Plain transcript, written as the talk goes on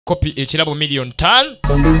copy ekirabo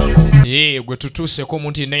 $5,000,000 gwe tutuuseko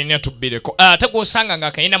omuntu yenna tubbireko ate gw'osanga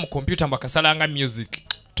ng'akayina mu kompyuta mbakasalanga music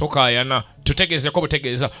tokaayana tutegeezeko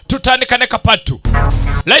butegeeza tutandika ne kapatu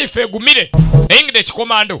life egumire eyingidde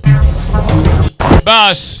ekikomando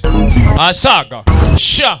baasi asaaga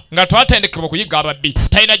sha nga twatendekebwa kuyiga ababbi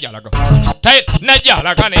talina gyalaga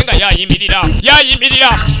naye nga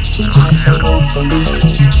yayimirira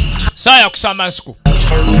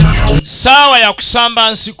saawa ya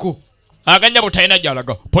kusamba nsiku aganya butalina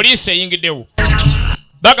gyalaga poliisi eyingiddewo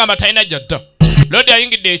bagamba talina gyadda lodi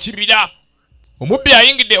ayingidde ekibira omubbi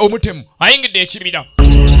ayingidde omutemu ayingidde ekibira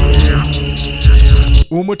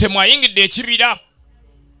omutemu ayingidde ekibira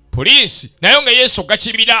poliisi nayo nga yeesogga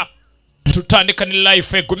kibira tutandika ne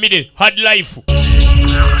life egumire hard life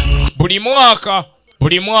buli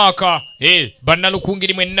mwaka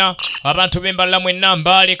bannalukungiri mwenna abantu b'embalala mwenna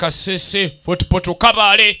Mbaale Kasese Fotopoto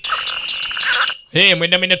Kabaale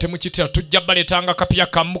mwenna temukitira tujja baleetanga kapya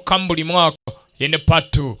kamu buli mwaka yene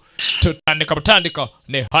patu tutandika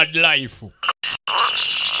ne hard life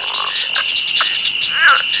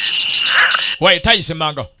wae tayise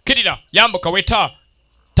manga kirira yambuka weta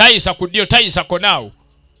tayisa kudio tayisa konaawo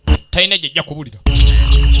talina gyajja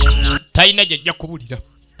kubulira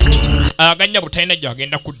aganya butalina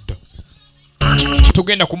gyagenda kudda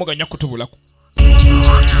tugenda kumuganya kutubulaku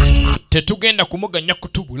tetugenda kumuganya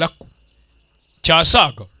kutubulaku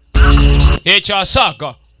kyasaaga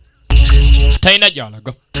kyasaaga talina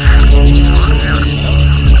gyalaga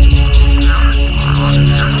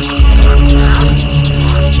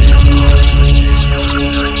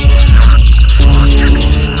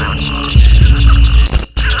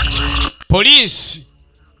poliisi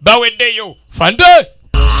baweddeyo fande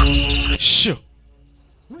sho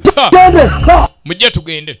mujje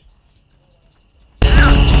tugende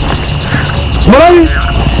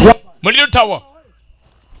muliro tawa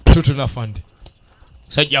tutuna fande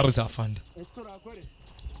sajja abuza fande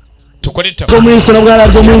tukoleta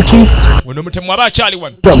ono mutemu aba akyali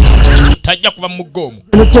wano tajja kuba mugoomu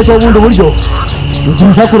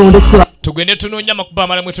tugende tunoonya amakuba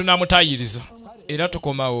amala mwe tunaamutayiriza era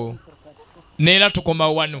tukomawo neera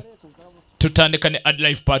tukomawo wano tutandika ne ad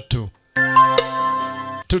life part 2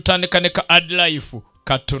 tutandika ne ka ad life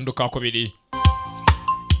katundu kakubiri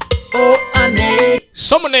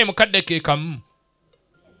somo naye mukadde ke kamu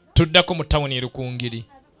tuddako mu tawuni erukungiri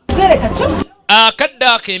akadde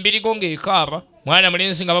akembirigo ng'ekaaba mwana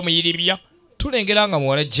mulenzi nga bamuyiribya tulengera nga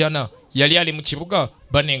muwala jjana yali ali mu kibuga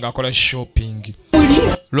banne ng'akola shopping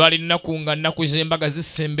lwali nnaku nga nnaku z'embaga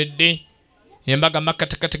zisembedde embaga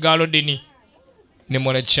makatikati ga lodini ne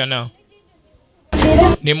muwala jjana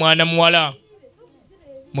ne mwana muwala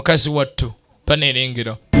mukazi wattu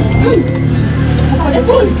baneerengera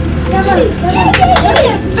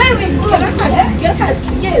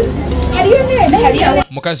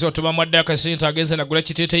mukazi wattu bamwadde akasente agenze nagula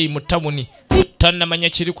kiteeteeyi mu tawuni tannamanya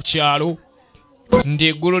kiri ku kyalo ndi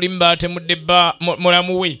eggulu limba atemudde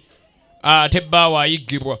mulamu we ate bbaawe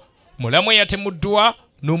ayiggibwa mulamu we yatemuddwa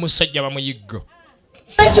n'omusajja bamuyigga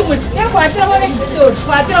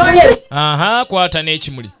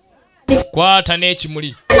kwata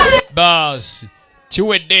n'ekimuli baasi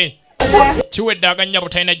kiwedde aganya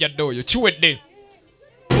butalina jadde oyo kiwedde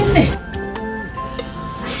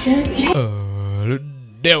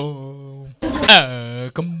luddewo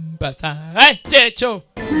kumpasa kyekyo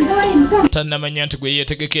tannamanya nti gwe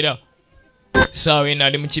yeetegekera saawa eno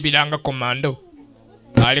ali mu kibira nga komando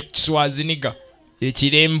ali ku kiswaziniga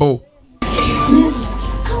ekirembo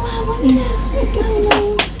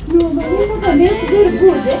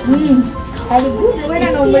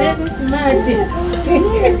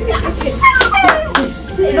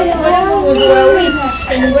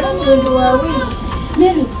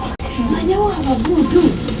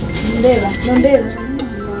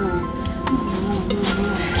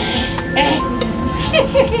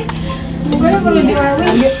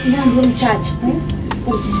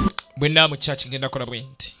bwenna mu church ngenda kola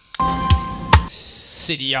bwenti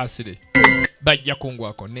seriously bajja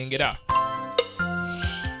kungwako nengera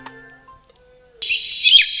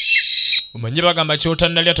omanyi bagamba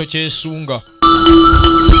kyotannalya tokyesunga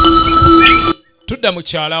tudda mu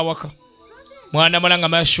kyala awaka mwana mulanga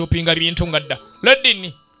ma shoppinga bintu ngadda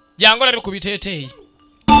lodini jangu labe ku biteeteeyi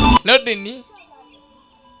lodini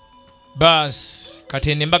bas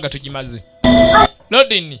kati embaga tugimaze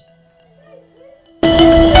lodini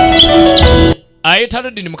ayita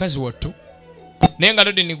lodini mukazi wattu nenga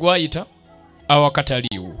lodini gwayita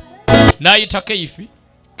awakataliwo n'ayita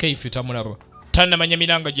keifi tamulaba tannamanya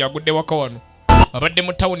miranga gyagudde waka wano abadde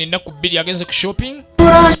mu tawuni ennaku 2 agenze ku shopping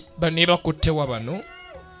bane bakuttewa bano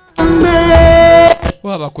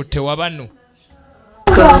wabakutte wabano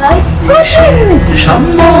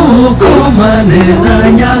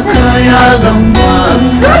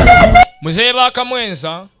Muzee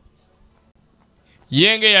Bakamwenza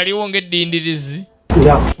yenge yaliwo ng'eddindirizi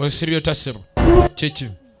osibye otasebo kiki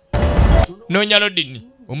noonya lodini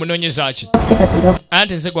omunoonyeza ki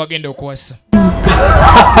anti nze gwagenda okuwasa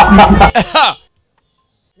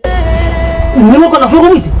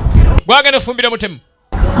gwagenda ofumbira mutemu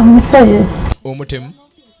omutemu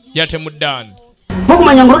yatemuddaani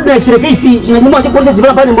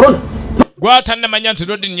gwatannamanya nti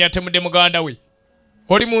lodini yatemudde muganda we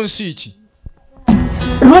oli mu nsi ki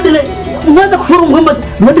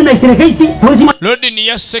lodini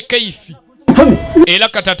yasse keifi era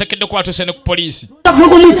kati atekedde kwatuuse ne ku poliisi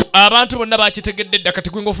abantu bonna bakitegedde dda kati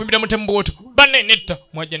gwe ng'ofumbira mutemu bw'oto banenetta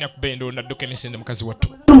mwajjani akubenda onadduka emisinde mukazi wattu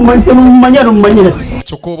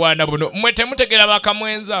kyokka obwana buno mmwe temutegera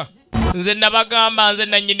Bakamwenza nze nabagamba nze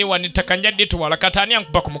nannyini wano ettaka njadde tuwala kati ani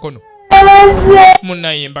ankuba ku mukono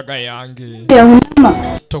munnaye embaga yange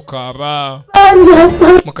tokaaba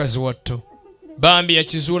mukazi wattu bambi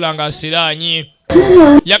yakizuula ng'asiraanyi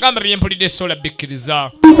yagamba byempulidde sola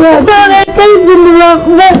bikkiriza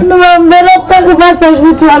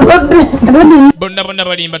bonna bonna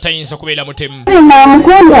balimba tayinza kubeera mutemu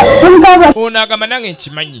ono agamba nange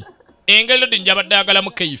nkimanyi engeri lodini gy'abadde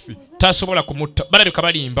ayagalamu keifi tasobola kumutta balabika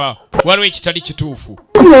balimba waliwo ekitali kituufu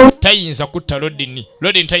tayinza kutta lodini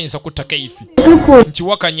tayinza kutta keifi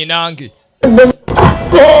nkiwakanye nange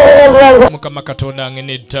mukama katonda nge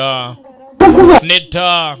nedda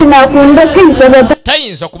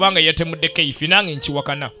tayinza kubanga yatemudde keifi nange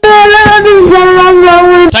nkiwakana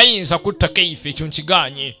tayinza kutta keifi ekyo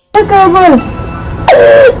nkiganye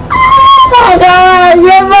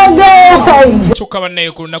kyokka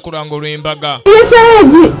bannaye ku lunaku lwange olw'embaga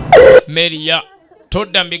Meriya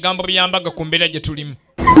todda mu bigambo by'ambaga ku mbeera gye tulimu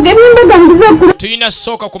tulina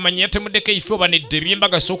sooka kumanya yatemudde keifi oba nedda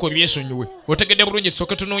eby'embaga sooka obyesonyiwe otegedde bulungi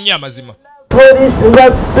tusooke tunoonye amazima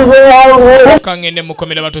kangende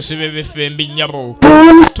mukomera batusibe befe mbinnyabo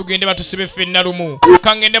tugende batusibe ffenna lumu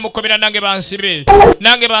kangende mukomera nange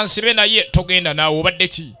bansibe naye togenda naawe obadde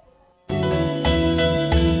ki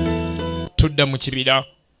tudda mu kibira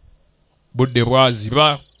budde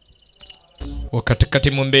bwaziba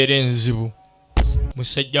wakatikati mu mbeera enzibu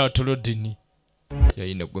musajja wattu lodini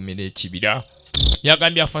yalina okugomera ekibira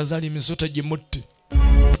yagambye afazaali emisota gye mutte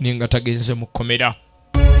ninga tagenze mu kkomera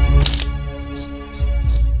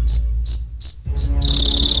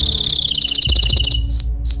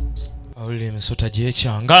awulira emisota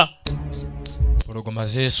gyekyanga pologoma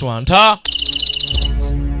zeeswanta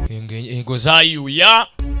engo zaayuuya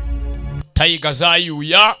tayiga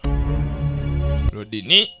zaayuuya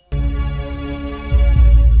lodini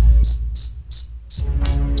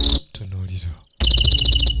tunuulira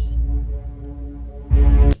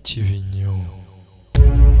kibi nnyo no.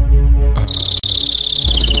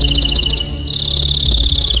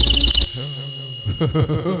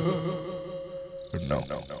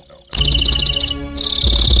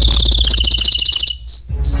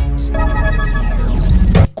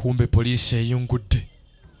 Kumbe poliisi eyungudde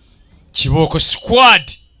kibooko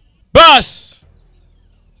squad bas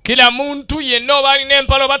kila muntu yenna oba alina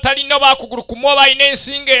empalo batalina oba akugulu kumu oba alina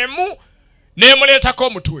ensinga emu neemuleetako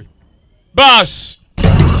omutwe bas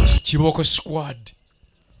kibooko squad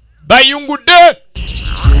bayungudde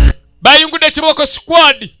kibooko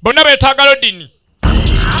squad bonna beetaaga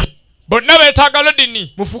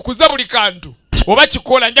lodini mufukuza buli kantu oba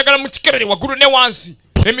kikola njagala mukikebere waggulu ne wansi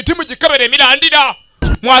emiti mugikebere emirandira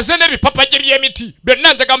mwaze n'ebipapajje by'emiti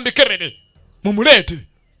byonna njaga mubikebere mumuleete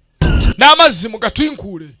n'amazzi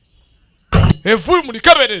mugatwinkuule evvu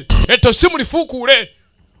mulikebere ettosi mulifuukuule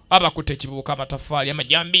abakutte ekibuuka amatafaali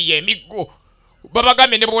amajambiya emiggo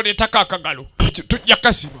babagambe ne bwoleetako akagalo tujja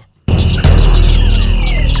kasiba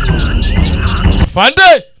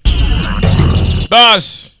fande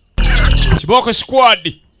basi kibooko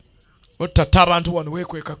squad ottatta abantu wano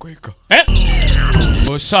weekweka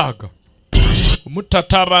osaaga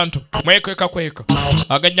omuttatta abantu mwekweka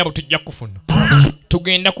aganyabo tujja kufuna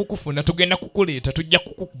tugenda kukufuna tugenda kukuleeta tujja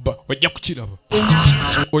kukukuba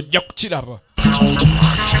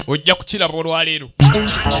ojja kukiraba olwaleero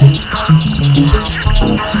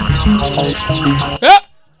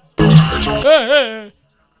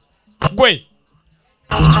gwe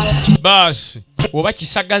basi oba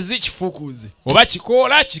kisagazi kifuukuuze oba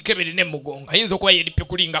kikoola kikebere n'emugonga ayinza okuba yerippe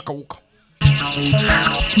kulinga akawuka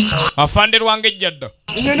afande lwange ejjadda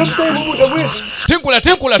tinkula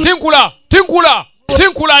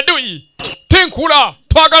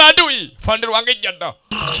twagala nduyi afande lwange ejjadda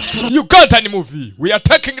Ugandan movie we are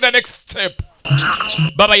taking the next step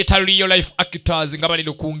baba yita real life actors nga bali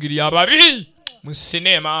lukungiri ababi mu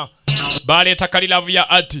cinema baleta kalilavu ya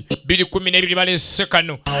ati 2012 balese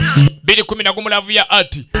kano 2011 lavu ya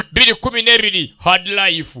ati 2012 hard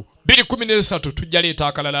life 2013 tujja leta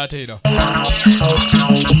akalala atera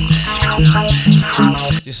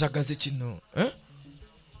kisagaze kino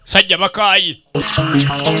sajja bakaye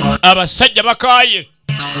abasajja bakaye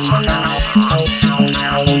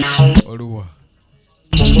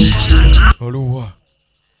oluwa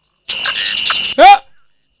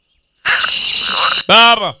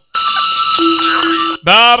baba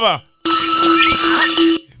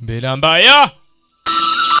embeera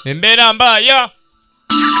mbaya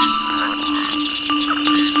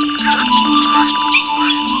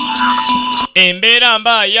embeera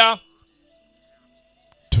mbaya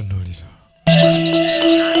tunulira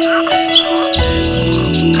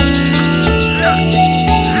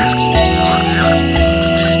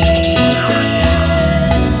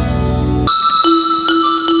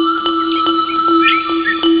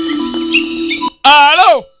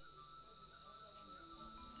alo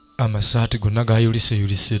amasaati gonna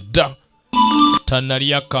gayulise dda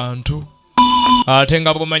tannali akantu ate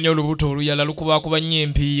nga bwomanya olubuto oluyala lukubakuba nnyo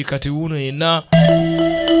empiiyi kati wuno ena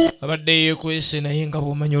abadde yeekwese naye nga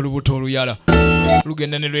bwomanya olubuto oluyala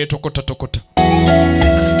lugenda ne lwetokota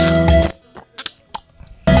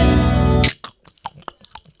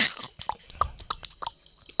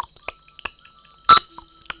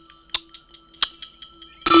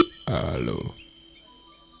alo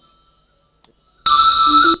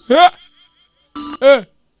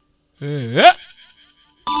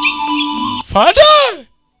Fada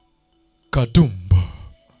Kadumba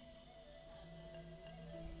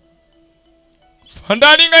Fanda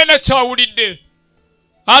alinga ina chawulidde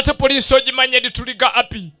ate polisi ogimanye dituliga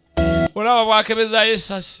api olaba bwakebeza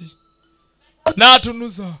esasi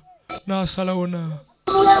n'atunuza n'asalawona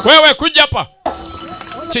wewe kujja pa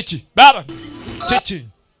chichi baba chichi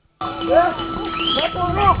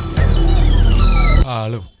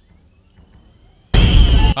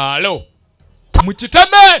alo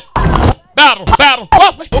mukitame babo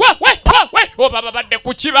baba badde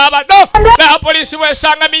kukiba bano na polisi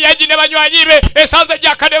wesanga miyaji ne banywanyibe esanze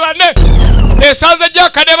jakade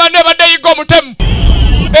bane badde yigo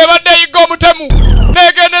mutemu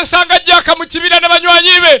negende sanga jaka mukibira ne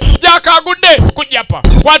banywanyibe jaka agudde kujjapa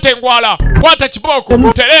kwate ngwala kwate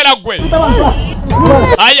kiboko terera gwe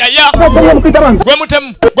ayaya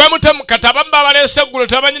gwe mutemu katabamba balese gulo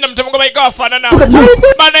tabanyina mutemu ngo bayiga afanana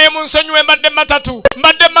bana emunsonywe mbadde matatu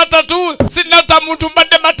sinata muntu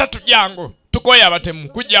mbadde matatu jango tukoya abatemu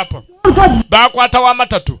kujjapa bakwata wa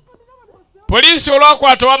matatu polisi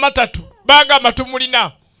olwakwata wa matatu banga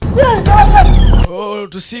matumulina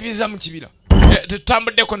tusibiza mu kibira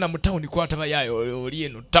tutambuddeko na mutawuni kwata bayayo oli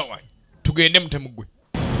eno tawani tugende mutemu gwe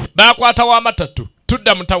bakwata wa matatu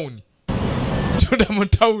tudda mutawuni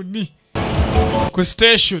ku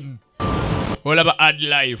station olaba ad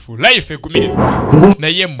life ekumire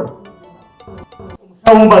naye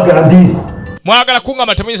mwagala kunga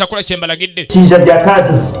matemuyinza kola kyembalagidde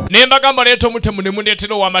nembagamba leeta omutemu ne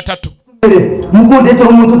mundeetera owa matatu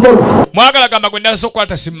mwagala gamba gwe ndaso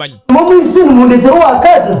kwata simmanyi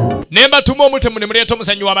nembatuma omutemu ne muleeta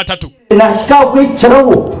omusanyi wa matatu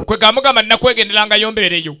kwe gamugamba nnakwegenderanga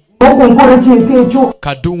yombeereyo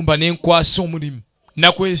Kadumba nenkwasa omulimu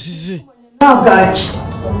nakwesize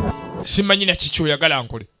simmanyi na kiki oyagala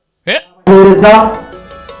nkole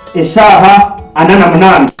esaaha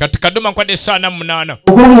 48 kati Kadumba nkwadde esaaha 48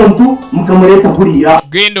 omuntu mukamuleta kulira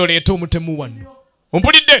genda oleeta omutemu wano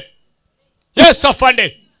ompulidde yes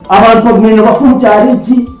afande abantu bagumina bafunkyali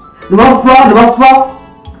ki nibafa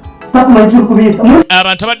sitakumanyi kubita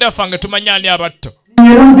abantu abadde bafange tumanya ani abatta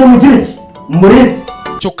nyeronze mujiriki mulete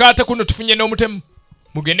kyokka ate kuno tufunye n'omutemu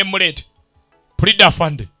mugende mulete pulidde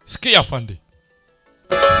afande sikia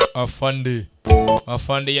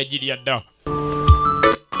afande yagirya dda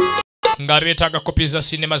nga beetaaga kopi za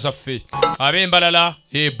sinema zaffe ab'embalala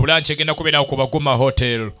bulanchi egenda kubeerawo ku Bagoma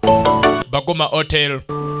Hotel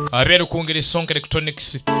ab'erukungiri Sonk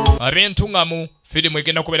Electronics ab'entungamu firimu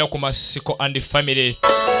egenda kubeerawo ku Masiko and Family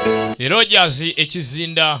Rogers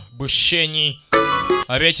ekizinda Bushenyi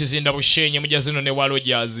ab'ekizinda Bushenyi mujja zino ne wa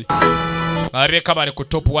Rogers ab'ekabale ku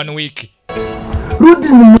top 1 week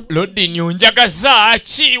Lodi nyonjagaza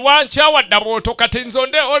chi wancha wadaboto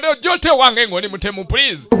katinzonde ole jote wange ngoni mutemu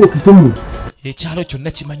please ekyalo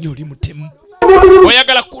kyonna kimanyi oli mutemu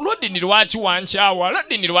oyagala ku Lodi ni lwachi wancha wa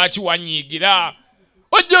Lodi ni lwachi wanyigira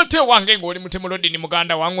ojote wange ngoni mutemu Lodi ni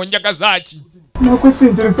muganda wange njagaza chi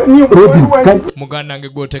nakwesinjiriza niyo muganda muganda nge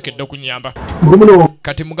gwotekedde okunyamba muno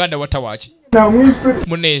kati muganda watawaki namwise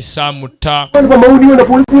munesa mutta bano bamawulire na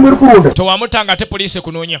polisi nimero kulonda towamutanga ate poliisi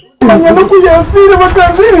kunoonya banyama kuyafire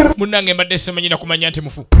bakazira munnange mbadde semanyina kumanya nti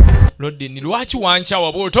mufu Rodini lwaki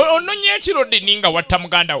wanchawa bwoto ononye ki Rodini nga watta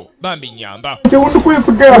mugandawo bambi nyamba kyewundu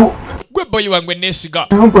kwefugaho gwe boyi wange nesiga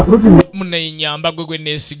munne nyamba gwe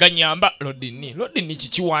nesiga nyamba Rodini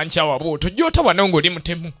kiki wanchawa bwoto jota wanongo oli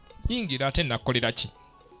mutemu yingira ate nakolera ki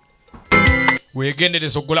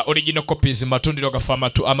wegendereza ogola original copies matundiro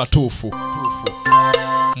gafa amatuufu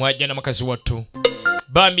mwajja na makazi wattu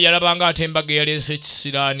bambi yalabanga ate embaga yaleese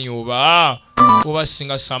ekisiraani oba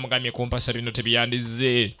singa samugamye kumpasa bino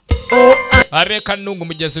tebyandize abeka nnungu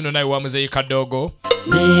mujja zino nawe wamuzeyi kadogo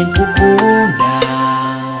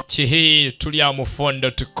chihi tulya mu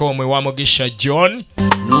phone.com wamugisha John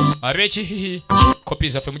abe chihi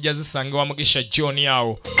copies afe mujja zisange wamugisha John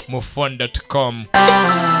yawo mu phone.com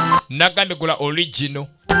nagambe gula original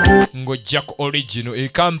ngojja ku original e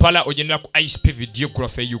Kampala ojenera ku ISP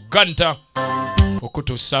videography Uganda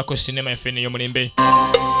okutusaako cinema efene yomulembe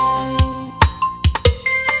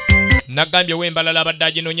nagambye wembalala abadde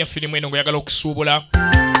aginoonya firimu eno ng'oyagala okusuubula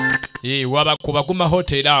waba kuba kuma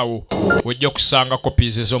hotel awo ojja okusanga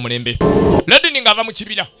copies ez'omulembe Rodini ng'ava mu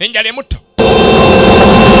kibira enjala emutta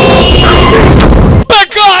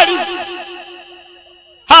bagaali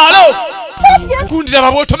halo kundira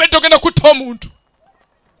babootomedde ogenda kutta omuntu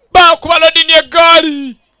bakuba Rodini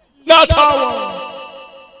eggaali n'ataawa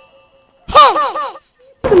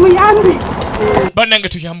bannange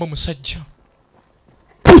tuyambe omusajja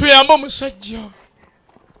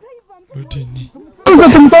Rodini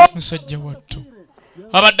musajja wattu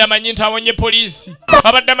abadde amanyi nti awonye poliisi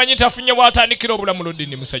abadde amanyi nti afunye bw'atandikira obulamu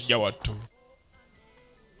Rodini musajja wattu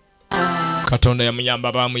Katonda yamuyamba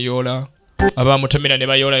abamuyoola abamutomera ne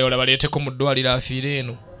bayoolayoola baleeteko mu ddwaliro afiire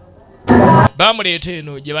eno bamuleeta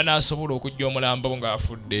eno gye banaasobola okujja omulambo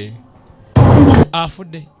ng'afudde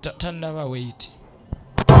tannaba wait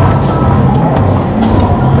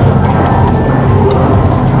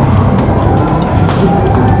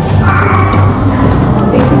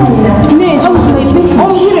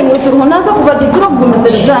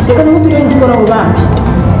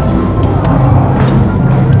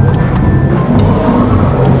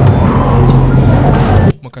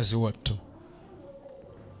mukazi wattu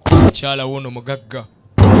mukyala wono mugagga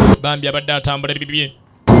bambi abadde atambula bibye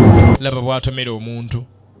laba bw'atomera omuntu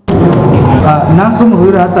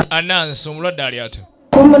Anansi omulwadde ali ate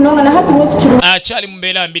akyali mu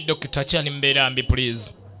mbeera mbi dokita akyali mu mbeera mbi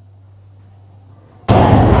please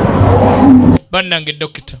bannange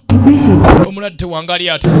dokita omulwadde wange ali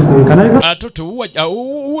ate ate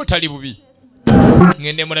tali bubi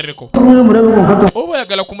ngende mulabeko oba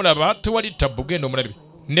oyagala kumulaba tewali tabbu genda omulabe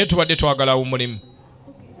naye tubadde twagala omulimu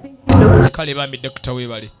kale bambi dokita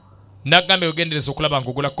weebale nagambe ogendereza okulaba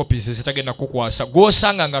ng'ogula copies ezitagenda kukwasa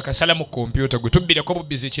gw'osanga ng'akasala mu kompyuta gwe tubbireko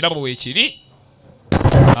bubizi ekirabo weekiri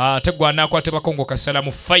ate gwe anaakwatibwako ng'okasala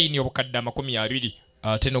mu fayini obukadde 20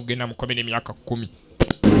 ate n'ogenda mu kkomi n'emyaka 10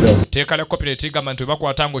 teeka lya copyright ligamba nti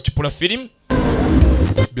webakwata ng'okipula firimu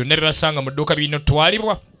byonna bye basanga mu dduuka birina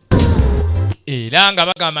otwalibwa era nga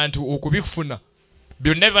bagamba nti okubifuna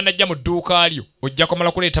byonna bye banajja mu dduuka lyo ojja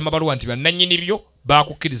kumala kuleeta amabaluwa nti bannannyini byo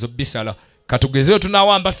baakukkiriza obbisala katugezeo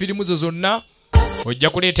tunawamba firimu zo zonna ojja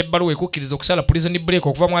kuleeta ebbaluwa ekukkiriza okusala prison break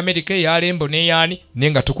okuva mu America eyalembo n'eyaani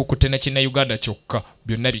naye nga tukukutte na kinnauganda kyokka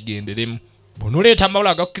byonna bigenderemu bw'onoleeta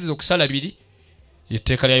amabaluwa agakukkiriza okusala biri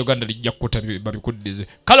etteeka lya Uganda lijja kukutta babikuddize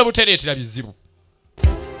kale butereetera bizibu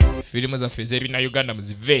firimu zaffe ez'ebinnauganda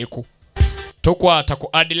muziveeko tokwata ku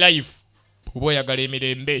ad life oba oyagala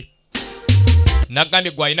emirembe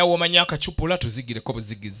nagambye gwalina w'omanya akacupula tuzigireko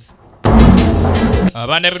buzigizi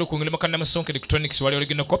abaana b'Irukunguli Mukannamusonke Electronics wali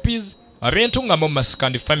original copies ab'Entungamo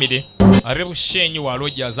Maskandi Family ab'Ebushenyi wa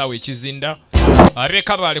Rogers awo ekizinda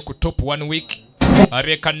ab'Ekabale ku top 1 week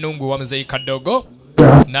ab'Ekannungu wa Muzeyi Kadogo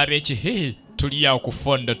n'ab'Ekihihi tuli awo ku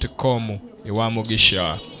phone.com ewa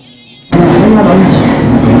Mugisha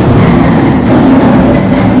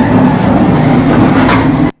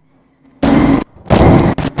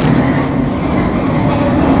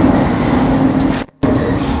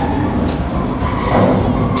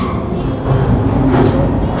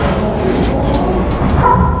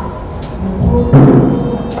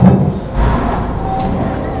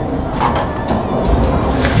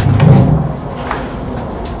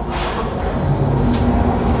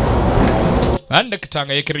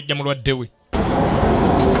Andakitanga yekerijja mulwadde we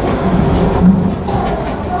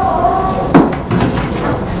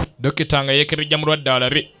dokitanga yekerijja mulwadde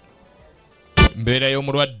alabe mbeera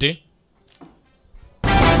y'omulwadde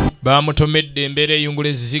bamutomedde embeera eyungula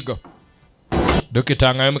ezizigo.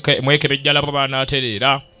 Dokita nga mwekebejja labo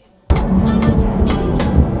banaatereera.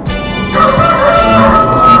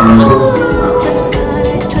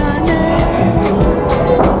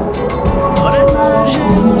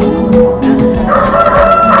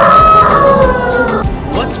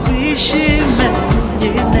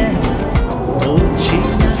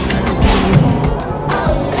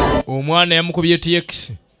 Omwana yamukubye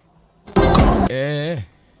TX.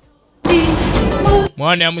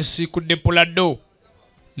 Mwana yamusiikudde pulado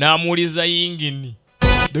n'amuwuliza yingini.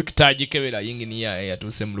 Dokita agikebera yingini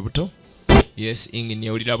yatuuse mu lubuto. Yes, yingini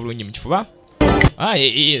yawulira bulungi mu kifuba.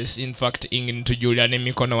 Yes, in fact yingini tujuulira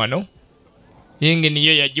n'emikono wano. Yingini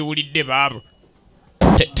yo yagiwulidde baabo.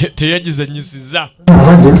 Teyagizanyisiza.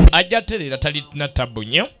 Ajja terera talina tabu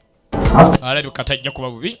nnyo. Alabika tajja kuba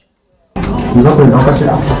bubi.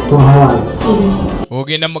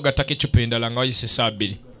 Ogenda mugatako ecupa endala nga wayise essaawa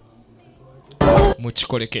 2 mu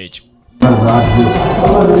kikoleko ekyo.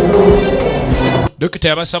 Dokita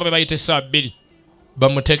yabasaba bayita essaawa 2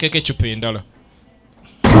 bamuteekeko ecupa endala.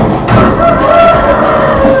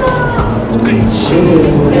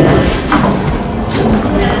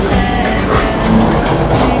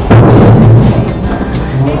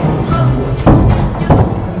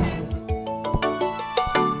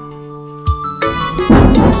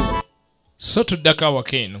 So tuddako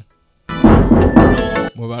awaka eno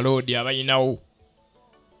mu baloodi abayinawo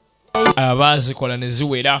abaazikola ne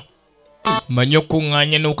ziwera, manyi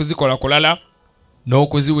okuŋŋaanya n'okuzikola kulala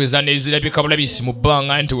n'okuziweza ne zirabika bulabisi mu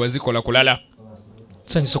bbanga nti wazikola kulala.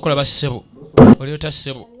 Nsanyusa okulaba ssebo. Oli ota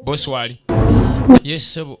ssebo? Bosi waali? Ye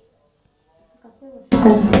ssebo.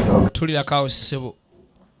 Tulirako awo ssebo.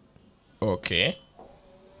 Okay.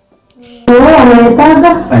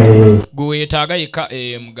 Gwe weetaaga yeka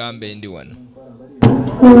mugambe ndi wano.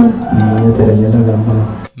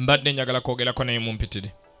 Mbadde njagala kwogerako naye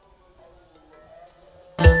mumpitire.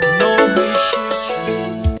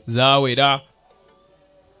 Zawera.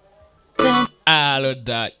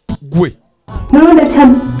 Aloda. Gwe.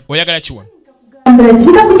 Oyagala ki wano?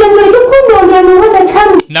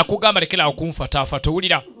 Nakugamba lekera okunfataafata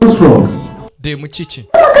owulira. De mukiki.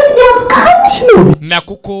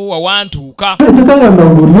 Nakukoowa wantuuka.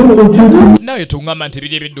 Nawe tungamba nti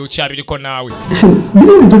biri ebidde okyabiriko naawe.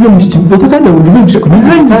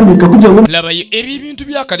 Labayo ebyo ebintu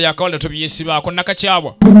byakali akawala tobyesibaako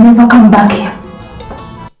nakakyabwa.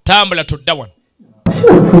 Tambula todda wano.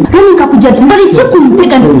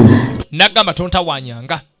 Nagamba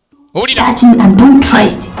tontawanyanga. Owulira?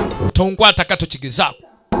 Tonkwata kato kigezaako.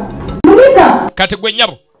 Kati gwe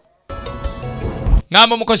nnyabo.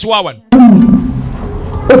 Ngamba mukozi wa wano.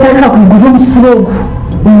 Otagala kugula omusiru ogwo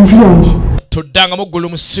mu nju yange. Toddanga muggula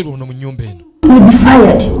omusiru ono mu nnyumba eno.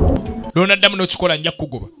 Lw'onaddamu n'okikola nja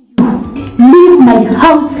kukugoba. Leave my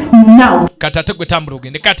house now. Kati ate gwe tambula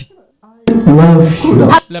ogende kati.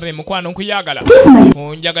 Laba mukwano nkuyagala.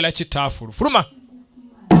 Onjagala kitaafulu. Fuluma.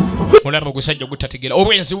 Olaba ogusajja ogutategeera.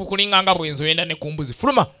 Obwenzi bukulinganga bwenzi oyenda ne ku mbuzi.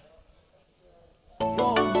 Fuluma.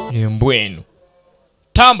 Embwa eno.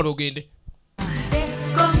 Tambula ogende.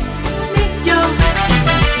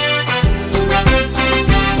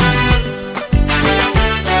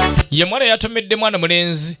 Ye mwana yatomedde mwana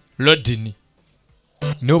mulenzi Lodini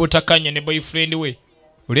n'obutakanya ne boyfriend we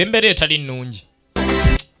olembere etali nnungi.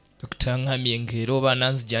 Dokita ngambye ngero oba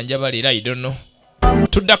nanzijanjaba leero I don't know.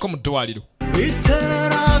 Tuddako mu ddwaliro.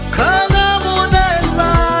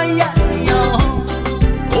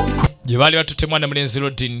 Gye baali batutte mwana mulenzi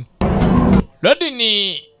Lodini.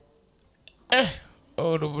 Lodini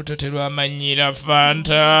olubuto terwamanyira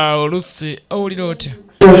fanta olusi owulira otya?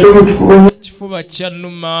 Kifuba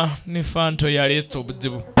kyannuma ne fanto yaleeta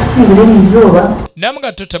obuzibu.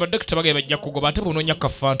 Namuga tota badokita bagaye bajja kugoba ate bunoonya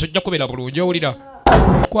kafanto ojja kubeera bulungi owulira.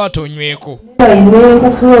 Kwata onyweko.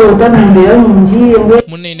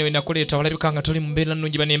 Munene we nakuleeta walabika nga toli mu mbeera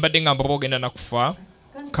nnungi bane mbadde nga mbaba ogenda nakufa.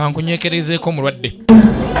 Kankunywekerezeeko mulwadde.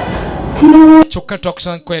 Kyokka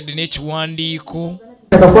twakusankwedde n'ekiwandiiko.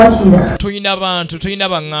 Tuyina bantu, tuyina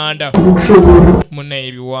baŋŋanda. Muna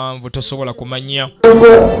ebiwanvu tosobola kumanya.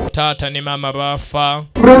 Taata ne maama baafa.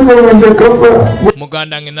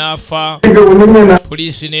 Muganda nge n'afa.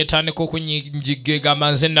 Poliisi n'etandika okunyinjiga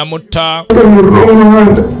egamba nze namutta.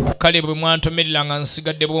 Kale bwe mwantomerera nga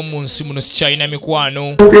nsigadde bw'omu nsi muno sikyalina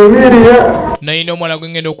mikwano. Nalina omwana gwe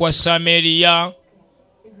ngenda okuwasa Ameriya.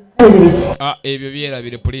 Ebyo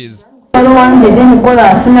byerabire please.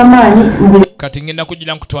 Kati ngenda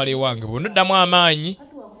kugira nkutwala ewange bw'onoddamu amaanyi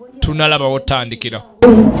tunalaba wotandikira.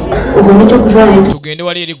 Tugende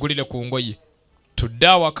wali erigulire ku ngoye tudde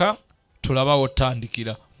awaka tulaba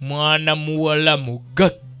wotandikira. Mwana muwala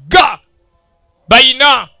mugagga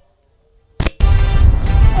Bayina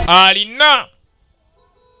alina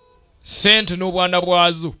sente n'obwana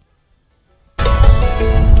bwazo.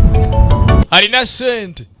 Alina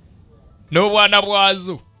sente n'obwana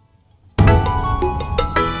bwazo.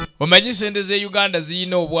 Omanyi sente ze Uganda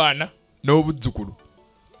ziyina obwana n'obuzzukulu.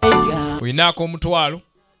 Oyinaako omutwalo.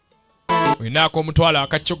 Oyinaako omutwalo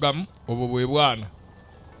akacyogamu obwo bwe bwana.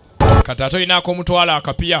 Kati ate oyinaako omutwalo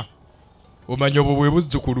akapya. Omanyi obwo bwe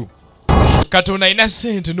buzzukulu. Katonda alina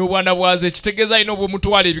sente n'obwana bwazo ekitegeeza alina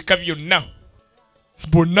obw'omutwalo ebika byonna.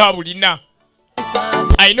 Bonna bulina.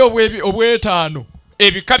 Alina obw'etaano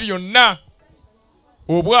ebika byonna.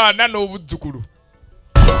 Obwana n'obuzzukulu.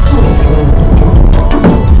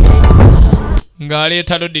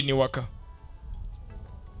 Ng'aleeta Lodini waka.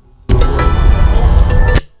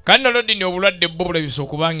 Kano Lodini obulwadde bwo bulabise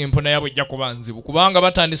okubanga empona yabwe ejja kuba nzibu. Kubanga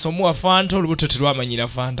batandise omuwa Fanta olubuto terwamanyira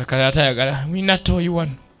Fanta. Kale atayagala. Mwina toyi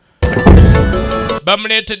wano.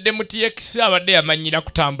 Bamuleetedde mu TX abadde yamanyira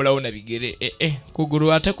kutambulawo na bigere.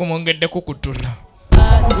 Kugulu ate kumwongedde kukutula.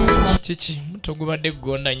 Kiki muto gubadde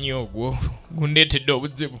ggonda nnyo ogwo. Gundeetedde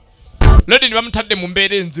obuzibu. Lodini bamutadde mu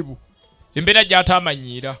mbeera enzibu. Embeera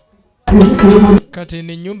gy'atamanyiira. Kati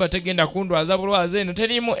n'ennyumba tegenda kundwaza bulwaza eno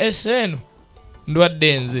teriimu eno.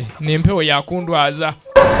 Ndwadde nze n'empewo yakundwaza.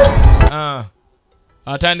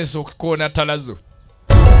 Atandise okukoona ttalazo.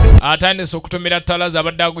 Atandise okutomera ttalazo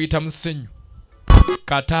abadde aguyita mu ssenyu.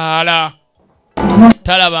 Kataala.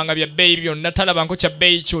 Talabanga bya bbeeyi byonna. Talabanko kya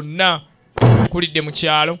bbeeyi kyonna. Kulidde mu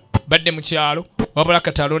kyalo. Badde mu kyalo. Wabula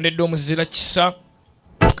kati alondedde omuzira kisa.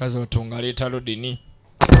 Kazooto ng'aleeta Lodini.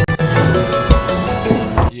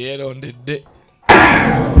 Yeerondedde.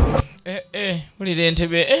 Wulira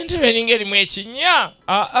entebe. Entebe eringa erimu ekinya.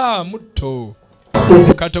 Mutto.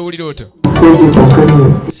 Kati owulira otya?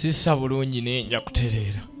 Sissa bulungi naye nja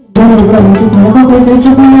kutereera.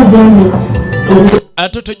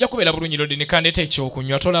 Ate tojja kubeera bulungi Lodini kandeeta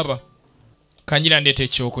ekyokunywa tolaba. Kanjira ndeeta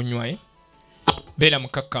ekyokunywa beera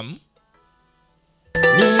mukakkamu.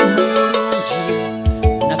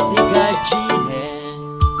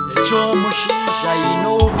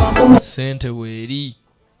 Sente weeri.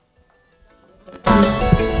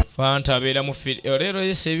 Fanta abeera mu firi. Olero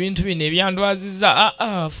yese ebintu bino ebyandwaziza.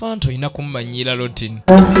 Fanta olina kumumanyira Lodini.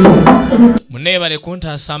 Muneebale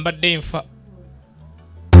kuntaasa mbadde nfa.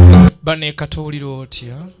 Bane katowulira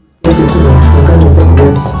otya?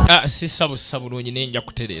 Sissa bussa bulungi naye nja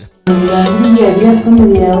kutereera.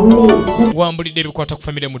 Wambulidde ebikwata ku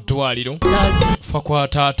famire mu ddwaliro. Fa kwa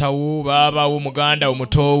taatawo, baabawo, muganda wo,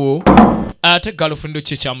 mutowo. Ate girlfriend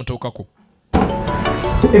ki ekyamutuukako?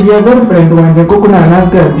 Ebya girlfriend wange koko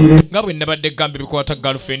naanagambire. Nga bwe nabadde gamba ebikwata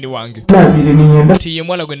girlfriend wange. Tiye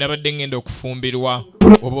mwala gwe nabadde ngenda okufumbirwa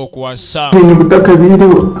oba okuwasa.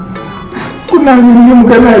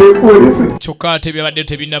 Kyokka ate byabadde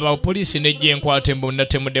tebinnabawo poliisi nejja enkwate mbonna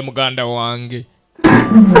temudde muganda wange.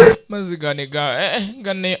 Mazigane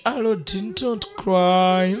gane Lodini don't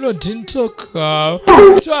cry. Lodini toka.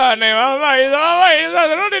 Chane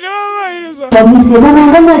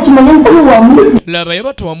laba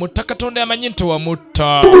yabatu wamutta Katonda yamanyi nti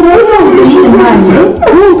wamutta.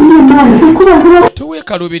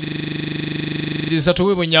 Tuweekalubiriza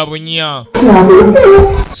tuwebonyabonya.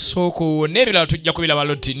 Soko n'ebirala tujja kubiraba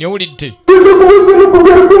Lodini owulidde.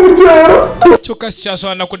 Kyokka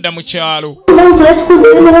sikyasobola kudda mu kyalo.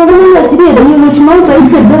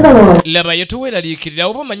 Laba yetuweeraliikirira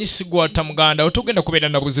oba omanyi sigwata muganda otugenda kubeera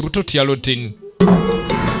na buzibu totya Lodini.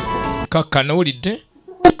 Kakkana owulidde?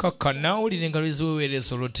 Kakkana owulire engalo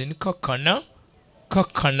eziweweerezo Lodini.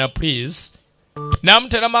 Kakkana please.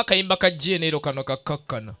 N'amuteramu akayimba ka jenero kano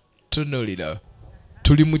kakakkana. Tunulira.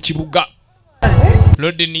 Tuli mu kibuga.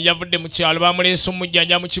 Lodini yavudde mu kyalo bamuleese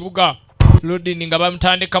omujjanja mu kibuga. Lodini nga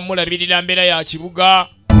bamutandika mulabirira mbeera ya kibuga.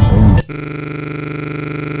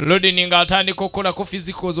 Lodini nga atandika okukolako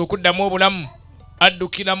physicals okuddamu obulamu.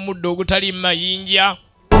 Addukira mu muddo ogutali mayinja.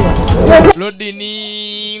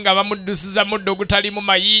 Lodini nga bamuddusiza muddo ogutali mu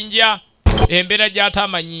mayinja. Embeera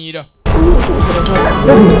gy'atamanyiira.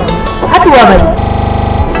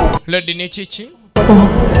 Lodini kiki?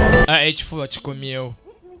 Ekifuba kikomyewo.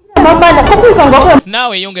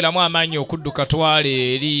 Naawe yongeramu amaanyi okudduka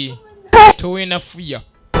twale eri. Towenafuya.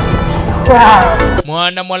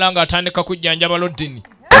 Mwana mwala nga atandika kujjanjaba Lodini.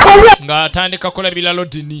 Nga atandika kulabira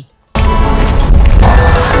Lodini.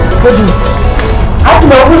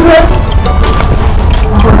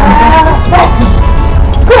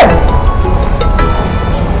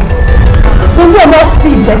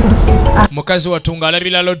 Mukazi watunga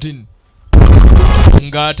alabira Lodini.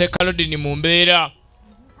 Nga ateka Lodini mu mbeera.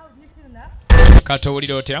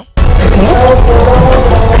 Katowulira otya?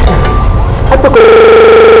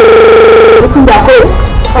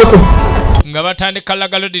 nga batandika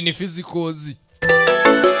lagalodi ni physicals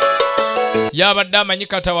yabadde amanyi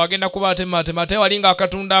kata wagenda kuba atematema ate walinga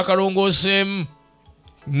akatunda akalongoseemu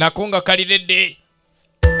nako nga kaliredde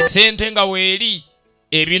sente nga weeri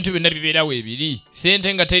ebintu byonna bibeerawo ebiri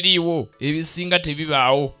sente nga teriiwo ebisinga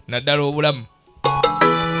tebibaawo naddala obulamu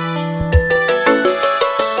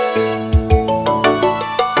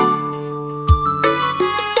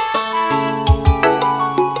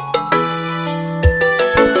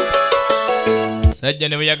sajja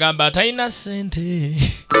ne bwe yagamba atalina sente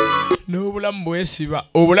n'obulamu bwesiba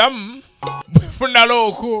obulamu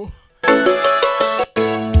bwefunalooko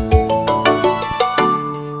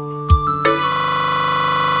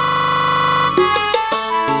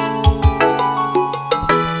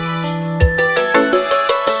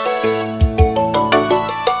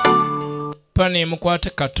pane mukwate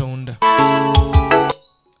katonda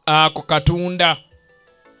ako katunda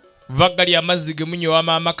vagali amazzi gemunywa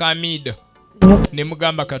maama kamida ne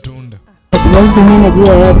mugamba katunda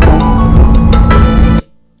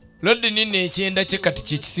lodi nini ekyenda kye kati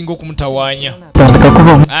kyekisinga okumutawaanya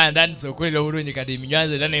ndandise okolera obulungi kati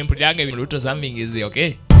eminywanza era nempuliranga ebintu zambingeze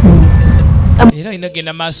okay era olina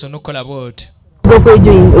genda maaso nokola bwoti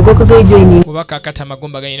kuba kakati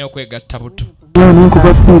amagumba galina okwegatta buto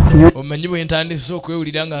omanyi bwentandise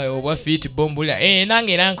okwewulira nga obwa fiiti bombulira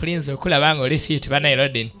nange era nkulinza okulaba nga oli fiiti banaye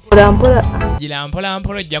lodeni gira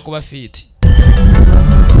mpolampola ojja kuba fiiti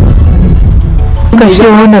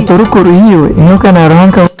kashiona torukuru hiyo inyoka na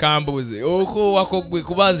ranka kambuze oko wako gwe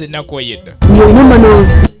kubanze nakoyedda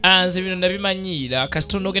anze bino ndabimanyiira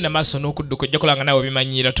kasitono ogenda maaso n'okudduka ojja kulanga nawe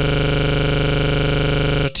bimanyiira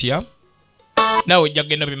tya nawe ojja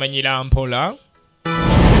kugenda bimanyiira mpola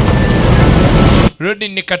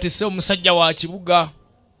Rodin kati se omusajja wa kibuga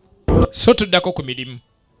so tuddako ku mirimu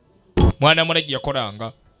mwana mulajja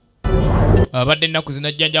yakolanga abadde ennaku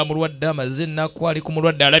zinajjanja mulwadde amaze ennaku ali ku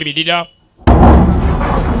mulwadde alabirira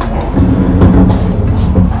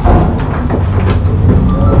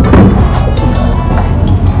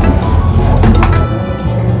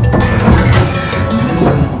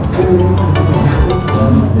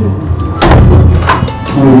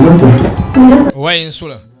Why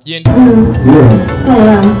insula?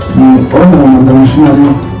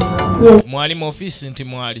 Mwali mu office nti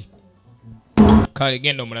mwali. Kale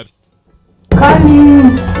genda omulabi.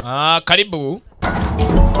 Karibu.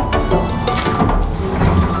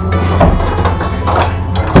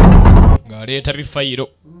 Ngaleeta bifayiro.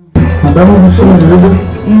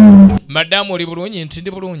 Madamu oli bulungi nti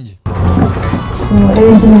ndi bulungi.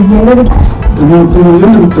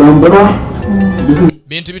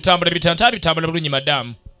 Bintu bitambula bitambula bulungi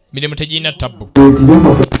madamu. Mirimu tegina tabbu.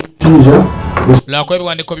 Lako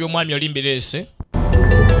ebiwandiko by'omwami olimbirese.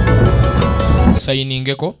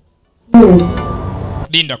 Sayiningeko.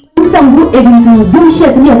 Lindako.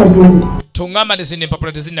 Tungamba nezine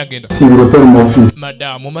empapula tezinagenda.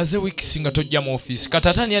 Madamu omaze wiiki singa tojja mu office.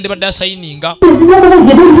 Katatani yandibadde asayininga.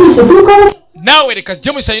 Naawe leka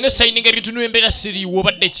gye musayine sayininga ebintu n'embeera siriiwo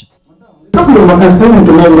obadde ki?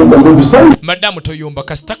 Madamu toyomba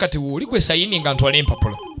kasita kati wooli gwe sayininga ntwala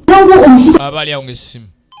empapula. Abali awo ng'essimu.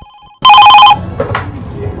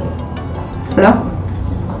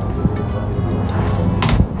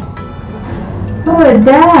 Oh,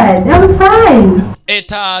 Dad, I'm fine.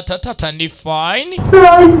 Tata ndi fine. So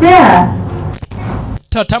how is there?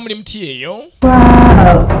 Tata muli mti eyo.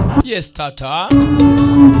 Wow. Yes, Tata.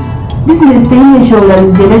 This is the initial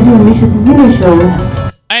as Jelaju Mishu initial.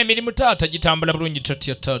 Emirimu Tata gitambula bulungi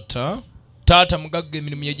totya Tata. Tata mugagga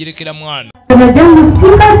emirimu yegirekera mwana.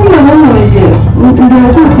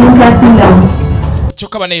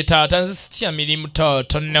 Kyokka banaye Tata nze sitya mirimu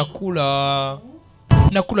Tata nakula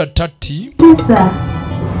tati.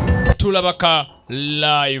 Tulabaka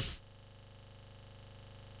life.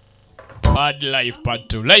 Bad life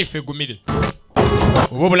part 2. Life egumire.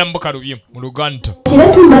 Oba obulamu bukalubye mu Luganda.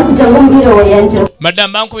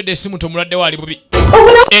 Madam bankubidde essimu tomulwadde wali bubi.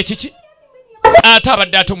 Ekiki? Ate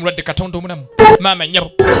abadde ate omulwadde Katonda omulamu. Maama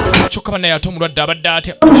nnyabo. Kyokka banaye ate omulwadde abadde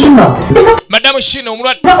atya. Madamu Shina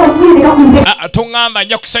omulwadde. Toŋŋamba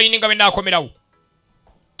nja kusayininga bwe naakomerawo.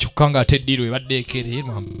 Kyokka nga ate eddiiro ebadde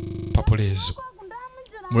ekeererwa mpapula ezo.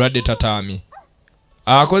 Mulwadde tataami.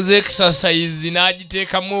 Akoze exercise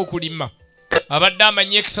n'agiteekamu okulima. Abadde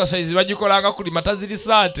amanyi exercise bagikolanga kulima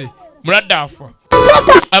tazirisaate. Mulwadde afa.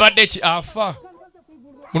 Abadde ki afa.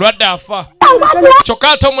 Mulwadde afa.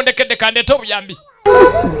 Kyokka ate omundekedde kandeeta obuyambi.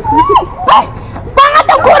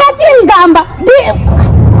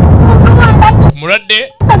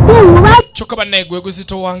 mulwadde kyokka bannaye gwe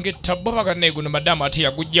guzito wange ettabbo bagannaye guno madamu ate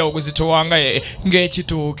yagujjawo guzito wanga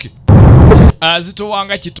ng'ekitooke azito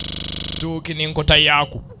wanga kitooke n'enkota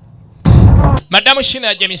yaako madamu shina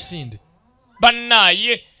yajja misinde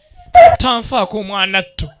bannaye tanfaako omwana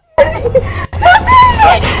tto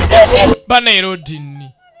bannaye lodini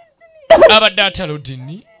abadde ata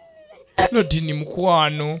lodini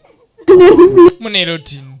mukwano mune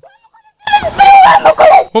lodini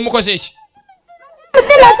omukoze eki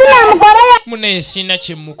mune sina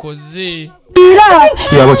kyemukoze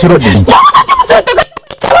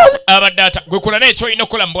abadde ata gwe kola naye kyolina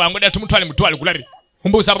okukola mu bwangu ddala tumutwale gulabe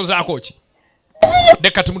ombuuzabuuzaako ki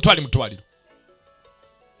leka tumutwaliro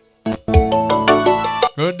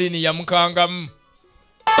lodini yamukangamu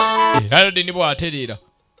era lodini bw'atereera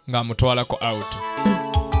ng'amutwalako out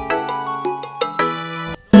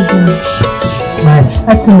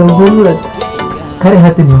hati nobulula kale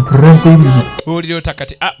hati mpurante ibili owulira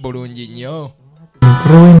otakati bulungi nnyo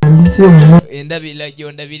mpurawe nandise omuno endabirira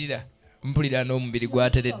gyondabirira mpulira n'omubiri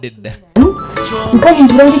gwateredde dda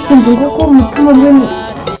nkajibira ndikimbulako omutima gwene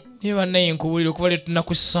niye bannaye nkubuulira okuba lwe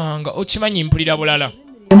tunakusanga okimanyi mpulira bulala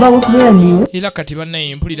mbawo kubeera niwe era kati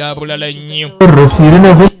bannaye mpulira bulala nnyo rofiire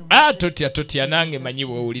nabo totya nange manyi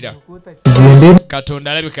bw'owulira gende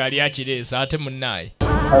katonda alabika ali akireesa ate munnaaye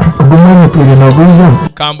ogumanya tulina obuuza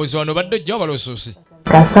kambuzi wano badde ojja obalosoose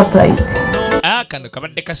ka surprise kano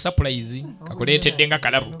kabadde ka surprise kakuleetedde nga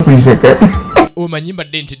kalabu omanyi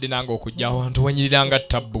mbadde ntidde nange okujja awantu wanyiriranga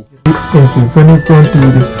ttabbu expenses zone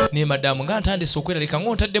sentire ne madamu nga ntandise okweralika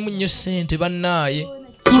ng'ontaddemu nnyo ssente bannaaye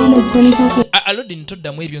alodini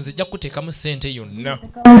toddamu ebyo nze jja kuteekamu ssente yonna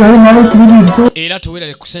era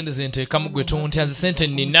towerale ku ssente zenteekamu gwe tontya nze ssente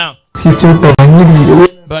nnina sikyotamanyirire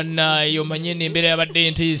bannaaye omanye n'embeera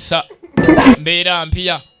yabadde ntiisa mbeera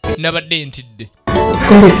mpya nabadde ntidde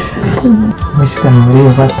kale mushikani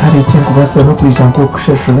mureeba tari kyenkubasaba okwiza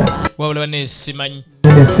nk'okushashula wabula bannaye simanyi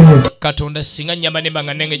nesene katonda singa nnyamba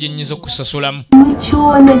nembanga nange gye nnyinza okusasulamu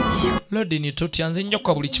mukiwona kyo lodini totya nze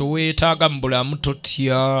njoka buli kyeweetaaga mu bulamu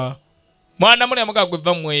totya mwana muli amugaa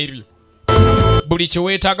gweva mu ebyo buli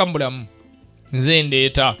kyeweetaaga mu bulamu nze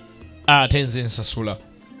ndeeta ate nze nsasula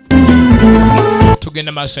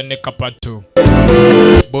tugenda maaso ne kapato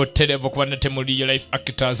boterevu okuba ne temuliyo life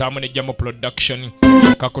actors amu ne jamo production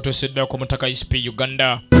kakutuusiddwa ku mutaka isp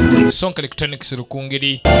uganda sonka electronics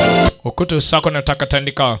lukungiri okutuusaako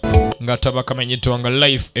natakatandika nga tabakamanyitwa nga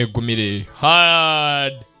life egumire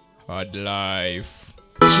hard life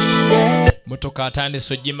motoka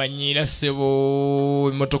atandise ogimanyiira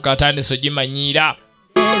ssebo motoka atandise ogimanyiira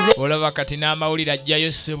olaba kati n'amawulire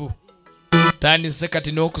ajjayo ssebo tandise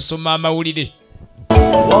kati n'okusoma amawulire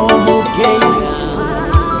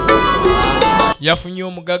yafunye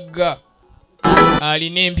omugagga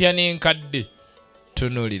alina empya n'enkadde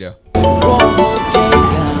tunuulira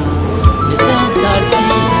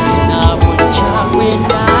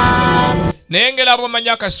naye ngera bw'omanyi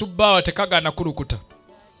akasubbaawa tekagaana kulukuta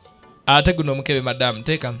ate guno omukebe madamu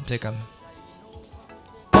teekamu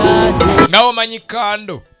nga omanyi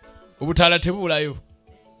kando obutaala tebuulayo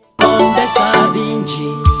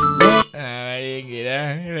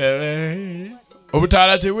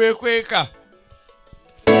obutaala tebwekweka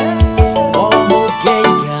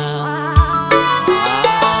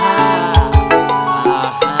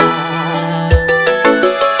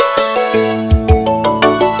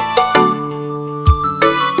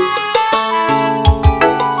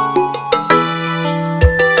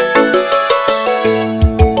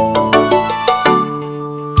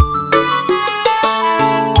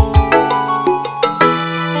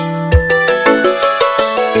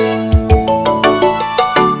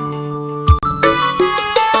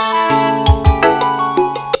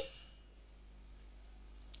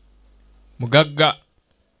mugagga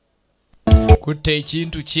kutta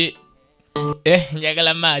ekintu kye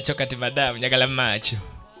njagala maakyo kati madamu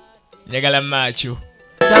njagala maakyo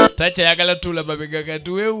takyayagala tuula mabega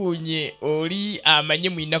kati weewuunye oli amanye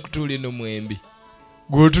mwina kutuula eno mwembi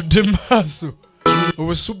gw'otudde maaso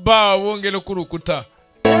obusubbaawa bwongera okulukuta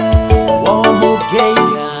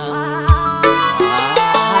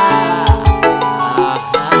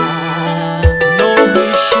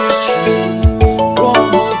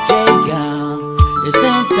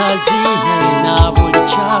zine na buli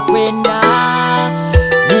kyakwenda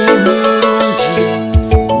nimulungi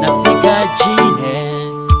nafika jine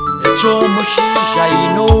ekyomushiija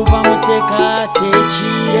inoba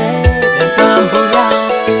mutekatekire entambula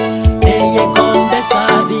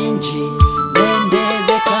neyegondesa bingi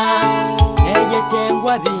nendebeka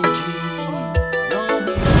neyetengwa bingi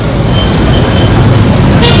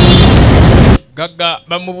gagga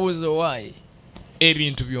bamubuuza owaayi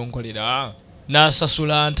ebintu byonkolera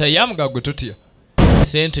n'asasula nta yamugago tutya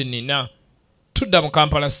sente nina tudda mu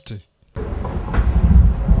Kampala City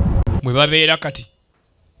mwe babeera kati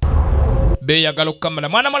beeyagala okukamala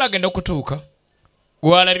mwana mala agenda okutuuka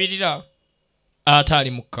gwalabirira ate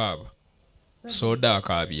ali mu kaaba soda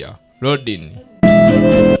akaabya Rodin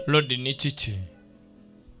kiki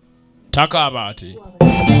takaaba ate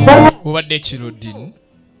obadde ki Rodin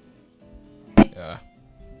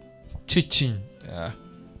kiki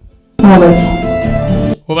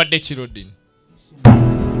obadde ki Rodin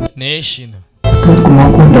naye Shina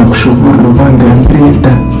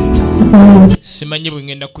simanyi bwe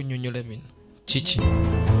ngenda kunnyonnyola bino kiki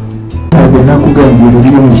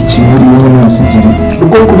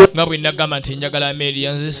nga bwe nagamba nti njagala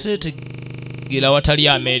Amelia nze seetegeera watali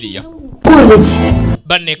Amelia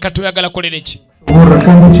banne katoyagala kolere ki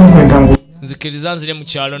nzikiriza nzire mu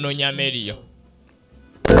kyalo noonya Amelia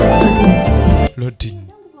Rodin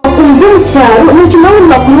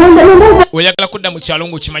oyagala kudda mu kyalo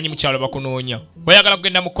ng'okimanyi mu kyalo bakunoonya oyagala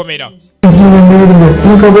kugenda mu kkomera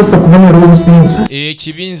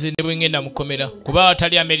ekibinze ne bwe ngenda mu kkomera kuba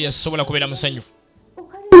watali Amelia sisobola kubeera musanyufu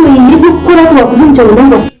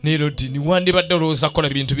ne Rodin wandibadde olowooza kola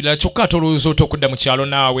bintu birala kyokka ate olowooza ota okudda mu kyalo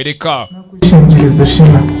naawe leka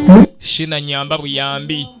Shina nyamba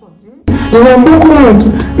buyambi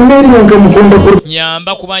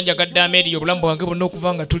nyamba kuba njagadde Amelia obulamu bwange bwonna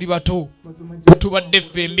okuva nga tuli bato tubadde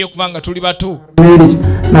ffembi okuva nga tuli bato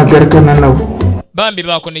bambi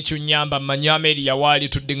baako ne kyunyamba mmanyi Amelia waali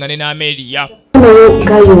tuddiŋŋane n'Amelia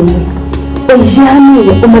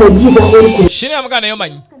Shina yamugana naye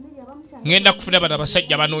omanyi ngenda kufuna bano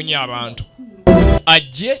abasajja banoonya abantu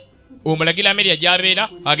ajje omulagira Amelia gy'abeera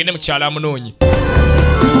agende mu kyalo amunoonye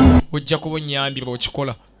ojja kuba onnyambye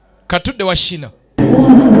bw'okikola katudde wa Shina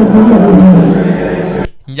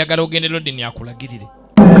njagala ogende Rodin akulagirire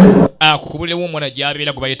akukubulirewo omwana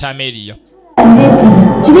gy'abeera gwe bayita Amelia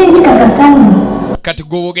kati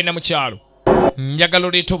gwe ogenda mu kyalo njagala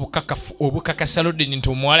oleeta obukakasa Rodin nti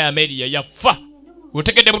omuwala Amelia yafa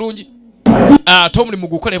otegedde bulungi ate omulimu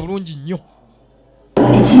gukole bulungi nnyo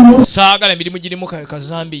saagala emirimu girimu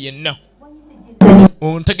kazambi yenna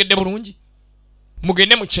ontegedde bulungi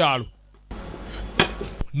mugende mu kyalo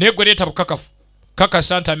naye gwe leeta bukakafu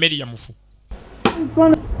kakasa nti Amelia mufu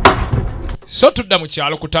so tudda mu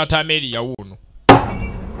kyalo ku taata Amelia wuuno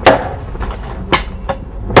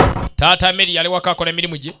taata Amelia ali waka akola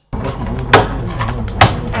emirimu gye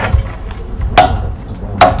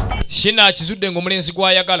Shina akizudde ng'omulenzi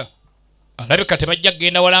gw'ayagala alabika tebajja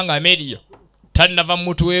kgenda wala nga Amelia tannava mu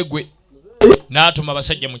mutwe gwe n'atuma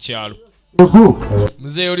abasajja mu kyalo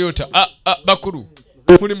muzeeyi oli ota bakulu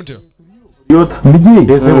muli mutya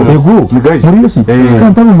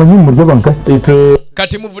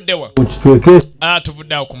kati muvuddewa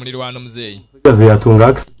tuvuddeawo ku mulirwano muzeeyi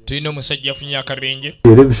tulina omusajja yafunye akabenje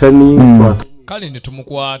kale ne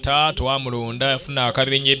tumukwata twamulonda yafuna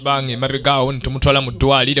akabenje ebbanga emabegaawo ne tumutwala mu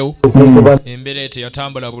ddwaliro embeera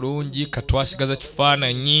teyatambula bulungi katwasigaza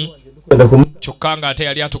kifaananyi kyokka nga ate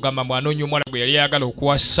yali atugamba mwanoonya omwana gwe yali ayagala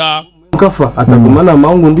okuwasa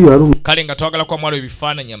kale nga twagala kwa mwala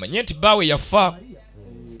ebifaananyi amanye nti bbaawe yafa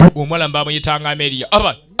omwana mbamuyitanga Amelia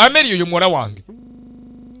Amelia oyo muwala wange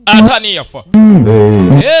ate ani yafa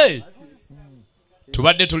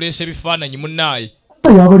tubadde tuleese ebifaananyi munnaaye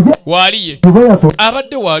waaliye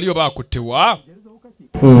abadde waali oba akuttewa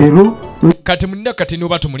kati mulina kati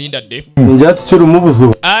noba tumulinda dde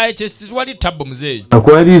kyewali tabbo muzeeyi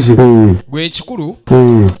gwe ekikulu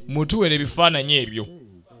mutuwera ebifaananyi ebyo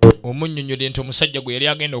omunnyonnyole nti omusajja gwe yali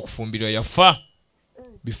agenda okufumbirwa yafa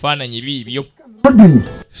bifaananyi biibyo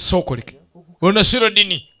sookoleke ono si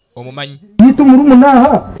Rodin omumanyi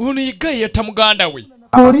ono yigaye yatta muganda we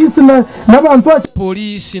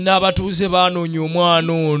poliisi n'abatuuze baanoonya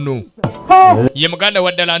omwana ono ye muganda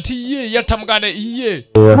waddala nti ye yatta muganda ye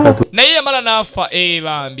naye yamala n'afa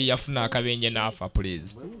bambi yafuna akabenje n'afa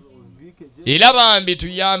please era bambi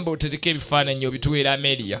tuyambe otereka ebifaananyi obituweera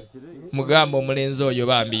Amelia mugamba omulenzi oyo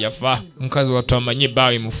bambi yafa mukazi wattu amanyi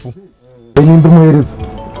ebbaawe mufu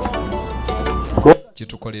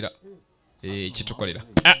kitukolera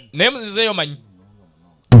naye muzizeeyo manyi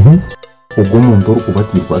ogw'omuntu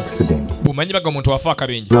olukubatirwa accident omanyi baga omuntu wafa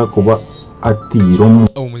akabenje nakuba atiira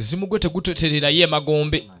omuzimu gwe tegutetererayo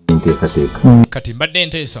emagombe nteekateeka kati mbadde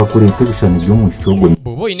nteesa bakula infection by'omukikyo gwe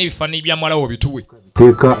bw'oba olina ebifaananyi bya mwalawo bituwe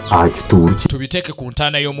teeka akituuru tubiteeke ku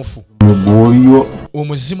ntaana y'omufu mugwoyo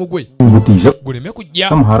omuzimu gwe ngutiija guleme kujja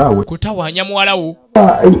muharawe kutawaanya muwalawo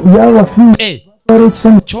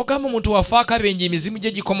kyogamba omuntu wafa akabenje emizimu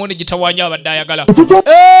gye gikomawo ne gitawaanya abadde ayagala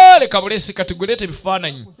leka buleesi kati guleeta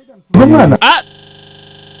ebifaananyi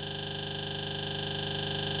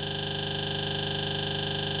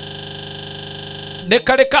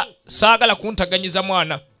leka saagala kuntaganyiza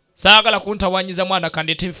mwana saagala kuntawanyiza mwana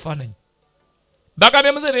kandete ebifaananyi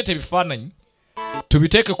bagambye muze leeta ebifaananyi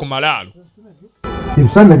tubiteeke ku malaalo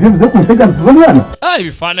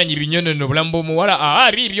ebifaananyi binyonono obulamu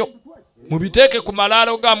bw'omuwala biibyo mubiteeke ku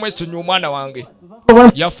malaalo gamu etunya omwana wange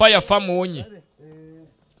yafa muwonye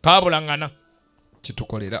kaabulangana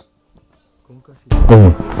kitukolera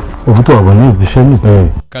obutwabona ebishani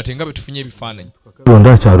kati nga bwe tufunye ebifaananyi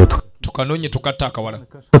londa kyalo tukanoonye tukatta akawala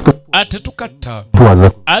ate tukatta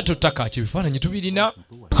ate tutaka kibifaananyi tubirina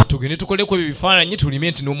tugende tukoleko ebyo bifaananyi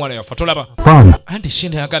tulime nti n'omwana yafa tolaba anti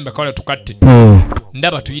shina yagambye akawala tukatte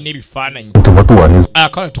ndaba tulina ebifaananyi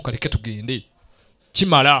akawala tukaleke tugende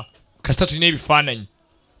kimala kasita tulina ebifaananyi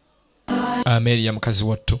Amelia mukazi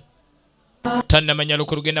watto tannamanya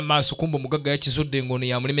loko lugenda maaso kumba omugagga yakizudde ng'ono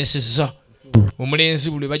yamulemesezza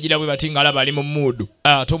omulenzi buli bagira bwe bati ng'alaba ali mu muudu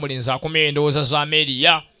ate omulenzi akomya endowooza za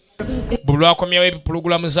Amelia buli lwakomyawo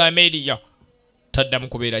ebipulogulamu za Amelia taddamu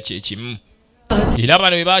kubeera kyekimu era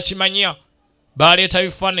bano bwe bakimanya baleeta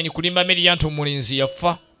bifaananyi kulimba Amelia nti omulenzi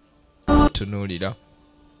yafa tunuulira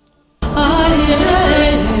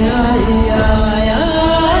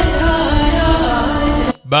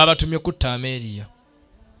babatumye kutta Amelia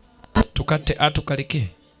tukatte atukaleke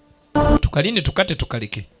tukalinde tukatte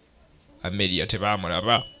tukaleke Amelia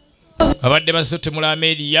tebamulaba abadde basotemula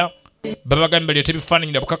Amelia babagambye leeta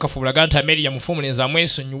ebifaananyi nabukakafu bulaga nti Amelia mufu omulenzi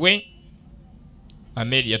amwesonyiwe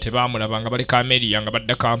Amelia tebamulaba nga baleka Amelia nga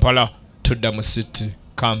badda Kampala tudda mu city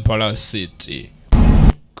Kampala city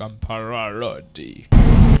Kampala road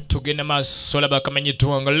tugenda maaso laba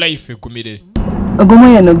akamanyiddwa nga life ekumire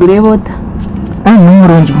ogumu yano gulebota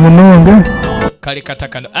n'omulungi munonga kale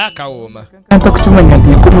katakano akawooma kanta kukimanya nti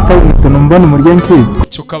nkulu kayitono mbona mulya nkezi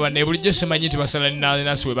kyokka banne bulijjo simanyi nti basala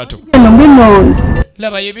nasi we bato eno mbino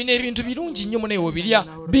laba ebino ebintu birungi nnyo munewe obirya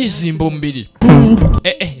bizimba omubiri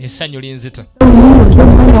essanyu linzita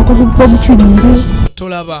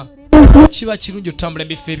tolaba kiba kirungi otambula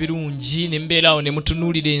ebifo ebirungi nembeerawo ne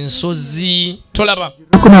mutunuulira ensozi tolaba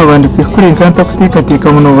kunabandise kule nkanta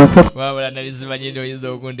kuteekateeka muno basatu wabula nali zimanyi nti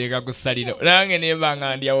oyinza okunteeka ku ssaliro nange nemba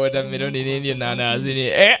nga ndya wotameroni nendya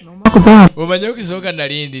enanaasi omanye okisooka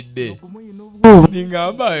nalindidde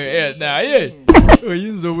ningamba naye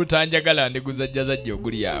oyinza obutanjagala ndiguzajjazajja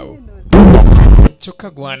oguli awo kyokka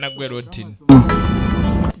gwana gwe rotini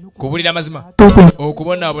kubulira mazima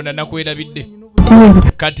okubonaabona nakwerabidde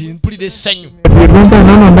kati mpulira essanyu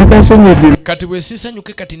kati bwe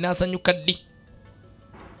sisanyuke kati nasanyuka ddi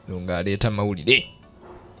nga aleeta mawulire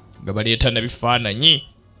nga baleeta nabifaananyi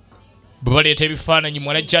bwe baleeta ebifaananyi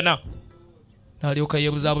mwalajjana n'alyoka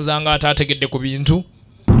yeebuzaabuza nga ate ategedde ku bintu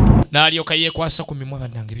n'alyoka yeekwasa ku mimwa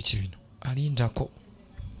bannange biki bino alindako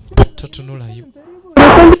totunulayo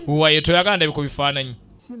waye toyagala ndabe ku bifaananyi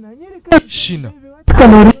shina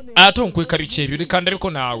ate onkweka biki ebyo leka ndabeko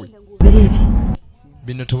naawe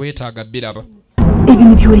bino teweetaaga biraba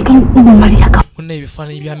ebintu byoleka mumaliraka munna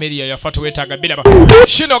ebifaananyi bya Amelia yafa teweetaaga biraba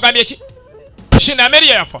shina ogambye ki shina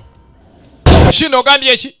Amelia yafa shina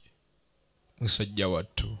ogambye ki musajja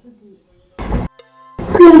wattu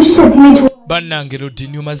bannange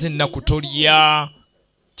Rodini omaze ennaku tolya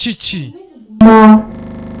kiki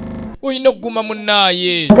olina okuguma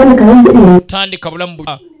munnaaye tandika bulamu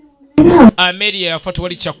Amelia yafa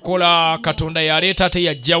tewali kyakkola Katonda yaleeta ate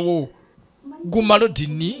yajjawo guma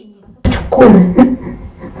Rodini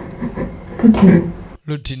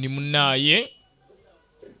Rodini munnaaye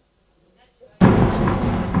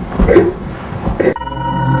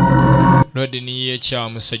Rodini yekya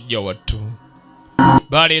musajja wattu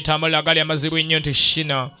baleeta amalala agali amazibu ennyo nti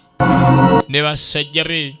shina ne basajja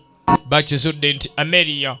be bakizudde nti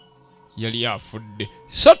Amelia yali afudde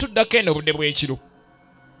so tuddako eno obudde bw'ekiro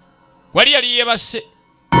wali yali yeebase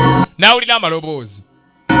n'awulira amaloboozi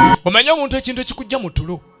omanye omuntu ekintu ekikujja mu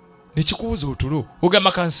tulo ne kikubuza otulo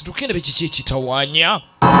ogamba kansituke ndabe kiki ekitawaanya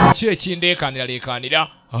ki ekindeekaniraleekanira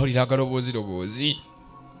awulira agaloboozi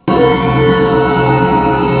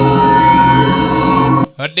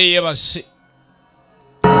adde yeebase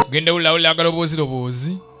genda wulira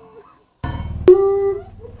agaloboozi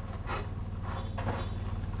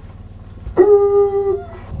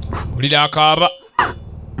wulira akaaba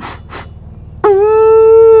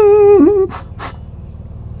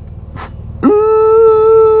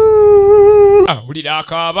wulira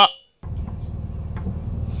akaaba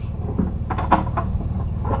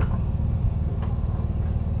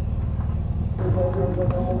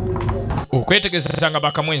okwetegezesa nga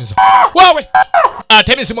bakamwenza waawe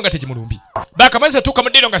ate emisimu nga tegimulumbi bakamwenza tuuka mu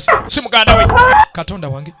ddiro nga si muganda we Katonda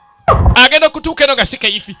wange agenda kutuuka eno nga si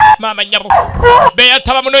Kaifi maama nnyabo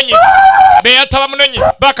beyatta bamunonye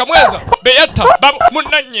bakamweza beyatta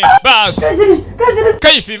bamunonye baasi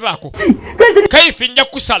Kaifi nvaako Kaifi nja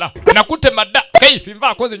kusala nakutema dda Kaifi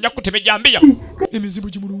nvaako nze nja kutema ejambiya emizimu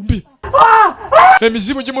gimulumbye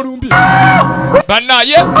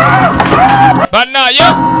bannaye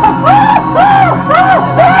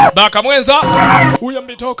bakamwenza uyo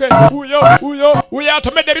mbitoke uyo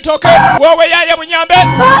atomedde bitooke wowe yaye munyambe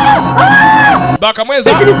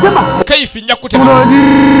bakamwenza Kaifi nja kutema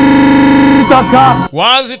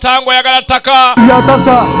wanzi tango yagala ttaka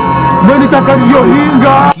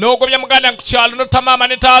n'ogobya muganda nkukyalo notamama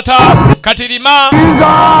ne taata kati lima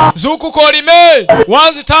zuukuka olime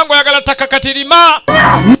wanzi tango yagala ttaka kati lima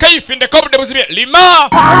Kaifi ndeka obudde buzibye lima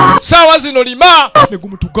saawa zino lima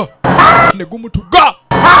negumutuga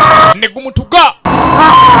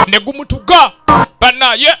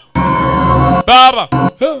bannaye baba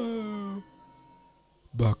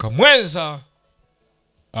bakamwenza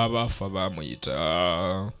abafa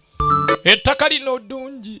bamuyita ettaka lino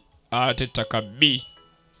ddungi ate ettaka bbi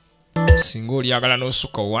singa olyagala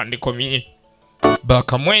n'osukka owandikomye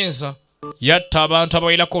bakamwenza yatta abantu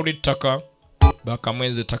abawirako olw'ettaka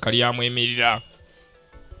bakamwenza ettaka lyamwemirira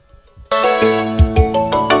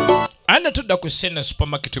anda tudda ku Sena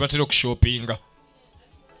supermarket batera okushopinga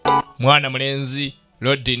mwana mulenzi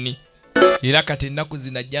Rodini era kati ennaku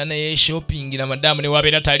zinajjana ye shopping na madamu ne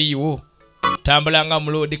wabeera taliiwo tambulanga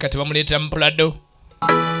mulodi kati bamuleetera mu Prado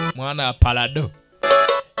mwana Palado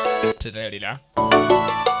tererira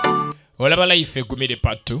olaba life egumire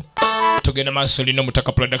patu tugenda maaso lino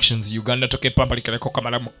Mutaka Productions Uganda tokepampalikirako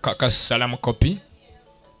kamala kasalamu kopi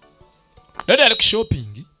dada ali ku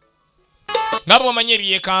shopping ngabo bamanye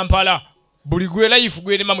ebiye Kampala buli gwe life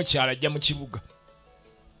gwerema mu kyala ajja mu kibuga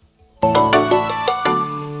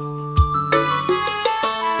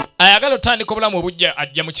ayagala otandika obulamu obujja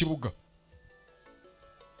ajja mu kibuga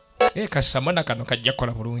kasamona kano kajja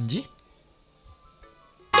kola bulungi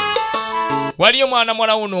waliyo mwana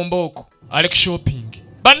mwala wuno Mboko ali ku shopping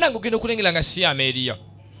bannange ogenda okulengera nga si Ameria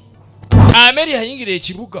ayingira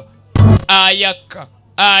ekibuga ayakka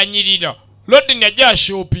anyirira Rodini ajja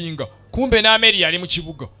shoppinga kumbe na Ameria ali mu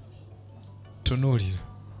kibuga tunuulira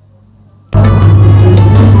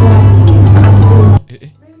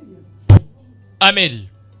Ameria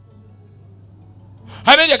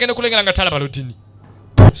agenda kulengera nga talaba Rodini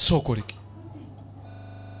sokoleke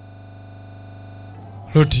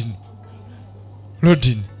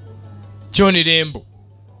Rodini John Lembo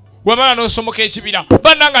wamala n'osomoka ekibira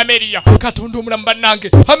bannange Ameria katonda omulamu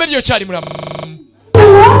bannange Ameria okyali mulamu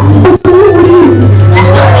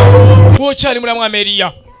okyali mulamu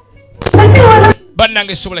Ameria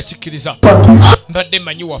bannange sobola kikkiriza mbadde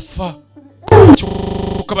mmanyi wafa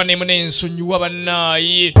kyokka banemu n'ensonyiwa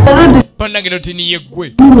bannaaye bannange Rodini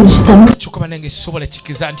yeggwe kyokka bannange sobola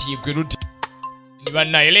kikkiriza nti yeggwe Rodini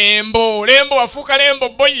bannaye Lembo wafuuka Lembo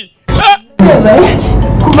boyi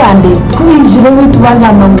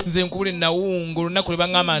nze nkubule nawunga olunaku lwe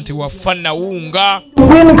baŋŋamba nti wafa nawunga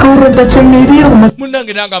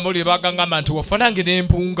munnange nange amawulire bagaŋŋamba nti wafa nange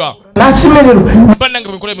nempunga bannange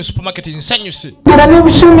bwe nkola mu supermarket nsanyuse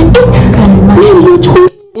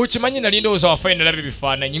okimanyi nali ndowooza wafa nalaba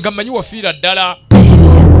ebifaananyi nga mmanyi wafiira ddala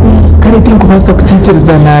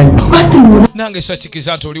nange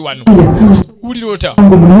sakikiza nti oli wano wulira ota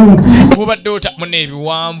obadde ota muna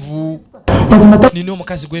ebiwanvu nina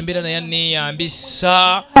omukazi gwembeera naye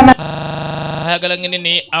neeyambisa ayagala ngene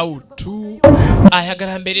naye autu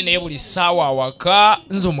ayagala mbeere naye buli ssaawa awaka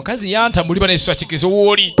nze omukazi yantambuliba nesakikiza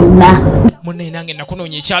wooli munaye nange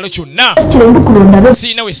nakunoonya ekyalo kyonna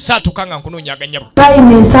siina we saatuka nga nkunoonya aganyabo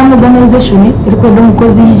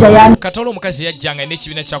katola omukazi yajjanga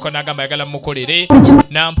n'ekibiina kyako n'agamba ayagala mukolere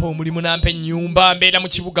nampa omulimu nampa ennyumba mbeera mu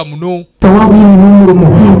kibuga muno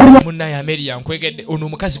munaye Ameria nkwegedde ono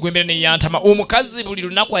omukazi gwembeera neyantama omukazi buli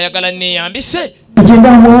lunaku ayagala neeyambise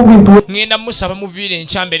ngenda musaba muviire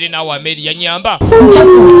enkyambere naawe Ameria nyamba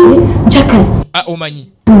omanyi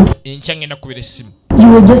enkya ngenda kubira essimu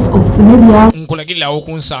nkulagirirawo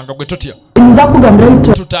okunsanga gwe totya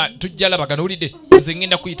tujja labagana olidde nze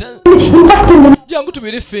ngenda kuyita jangu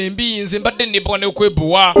tubeere fembi nze mbadde nebwa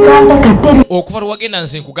n'okwebuwa okuva lwagenda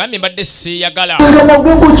nze nkugambye mbadde seeyagala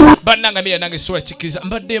bannanga Ameria nange sola kikkiriza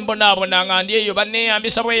mbadde mbonaabona nga ndi eyo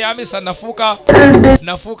banneeyambisa bweyambisa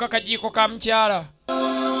nafuuka kajiiko ka mukyala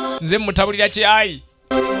nze mutabulira kyayi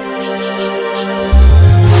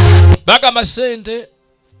bagamba sente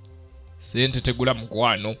tegula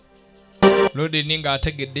mukwano Rodini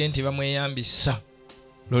ng'ategedde nti bamweyambisa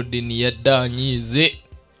Rodini yadda anyiize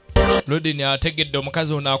Rodini ategedde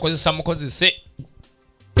omukazi ono akozesa mukozese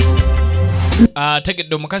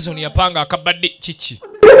tegedde omukazi ono yapanga akabadde kiki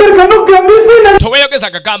toweyogeza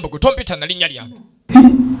akagambo gwe tompita na linnya lyange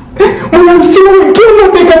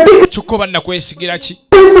kyokkoba nakwesigira ki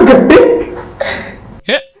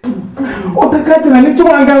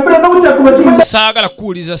saagala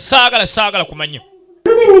kuwuliza saagala kumanya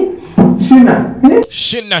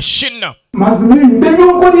shina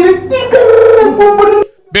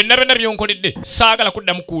byonna byonkoledde saagala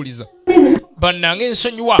kuddamu kuwuliza bannange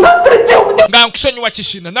ensonyiwa nga nkusonyiwa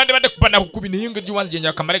kishina nandibadde kubana bukubi naye ngaejiwanzi jenja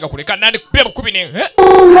akamale gakuleka nandikubye bukubi ne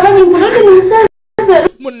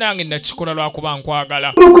munnange nakikola lwakuba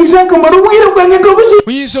nkwagala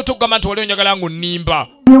oyinza otogamba nti wali onjagala ng'onnimba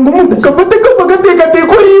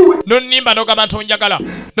nonnimba nogamba nti onjagala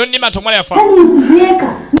nonnimba nti omwala yafa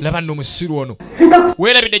laba nno omusiru ono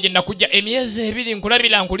weerabidde gye nakujja emyezi 2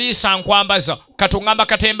 nkulabira nkuliisa nkwambaza katongamba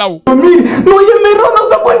katembawo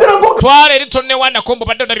twala eri tonnewanako mbu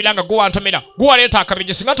badde ondabira nga guwantomera guwaleeta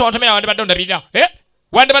akabije singa towantomera wandibadde ondabirira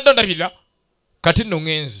wandibadde ondabirira kati nno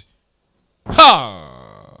ngenzi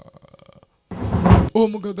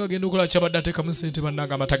omugaga agenda okola kyabadde ateekamu sente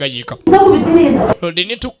bannanga amataga yiika lodi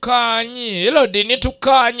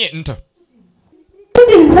nitukanye nta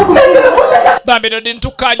bambi lodi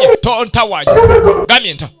nitukanye tontawanya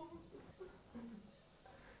gambye nta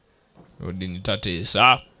lodi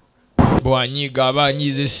nitateesa bwanyiga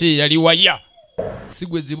abanyize si yali waya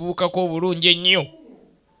sigwe zibuukako obulungi ennyo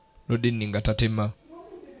lodi ninga tatema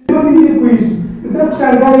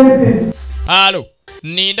alo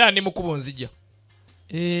ninda ndi mukubo nzija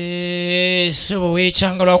sebo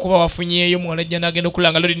wekyanga lwakuba wafunyeeyo muwalajja nagenda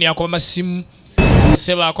okulanga lodi niyakuba masimu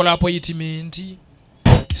sebo akola appointment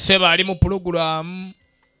sebo ali mu pulogulamu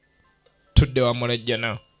tudde wa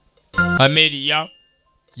mulajjana Ameriya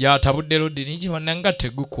yatabudde lodi nigiwananga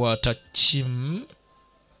tegukwata kimu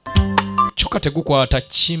kyokka tegukwata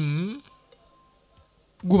kimu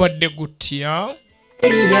gubadde gutya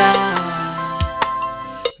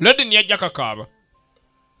lodi niyajja kakaaba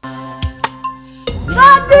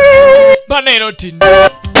bana eroti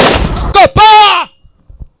kopa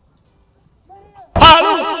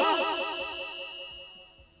halo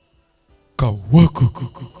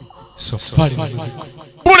kawakuku safari na muziki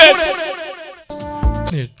bullet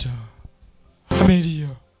neta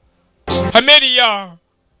Ameriya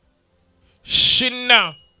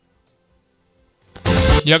shina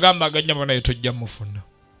yagamba aganya bana etojja mufuna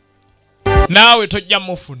naawe tojja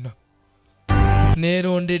mufuna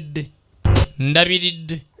neerondedde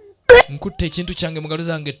ndabiridde nkutte ekintu kyange mugalo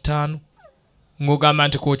zange 5 ng'ogamba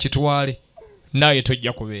nti kookitwale naawe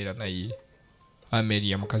tojja kubeera naye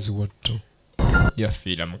Ameriya mukazi watto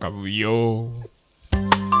yafiira mu kabuyo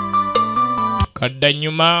kadda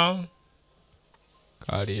nnyuma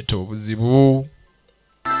kaleeta obuzibu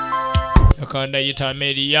yakanda yita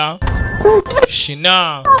Ameriya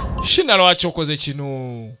shina lwaki okoze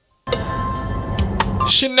kino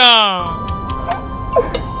shina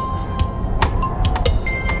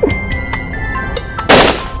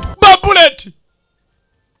babuleti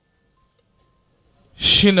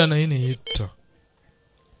shina naye neyetta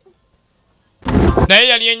naye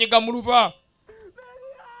yali enyiga mu luba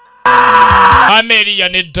Ameriya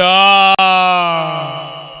nedda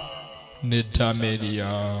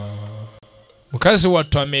Ameriya mukazi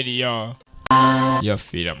wattu Ameriya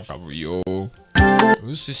yafiira mu kabuyo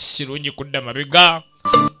luusi si kirungi kudda mabega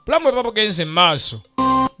bulamu bwe baba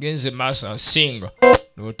genze maaso asinga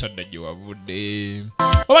n'otadda gye wavudde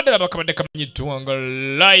obadde laba kabadde kamanyiddwa nga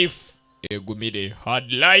life egumire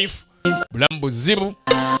hard life bulamu buzibu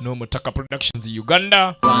n'omutaka productions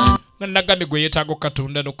Uganda nga nagambye gwe yeetaaga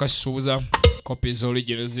okatunda n'okasuuza kopi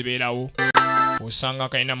ez'original zibeerawo osanga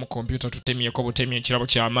kalina mu kompyuta tutemyeko butemye ekirabo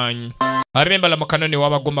ky'amaanyi abembala mu kanone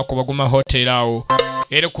wabagoma ku bagoma hotel awo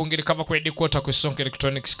era kungiri kava ku headquarter ku Sonk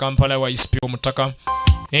Electronics Kampala wa ISP omutaka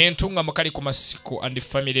entunga mukali ku masiko and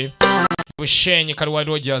family bushenyi kali wa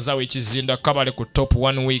Rogers awo ekizinda kabale ku top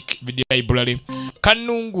 1 week video library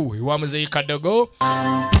kanungu wa muzeyi kadogo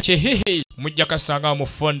chehihi mujja kasanga mu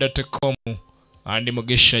fonda.com andi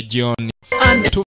mugesha John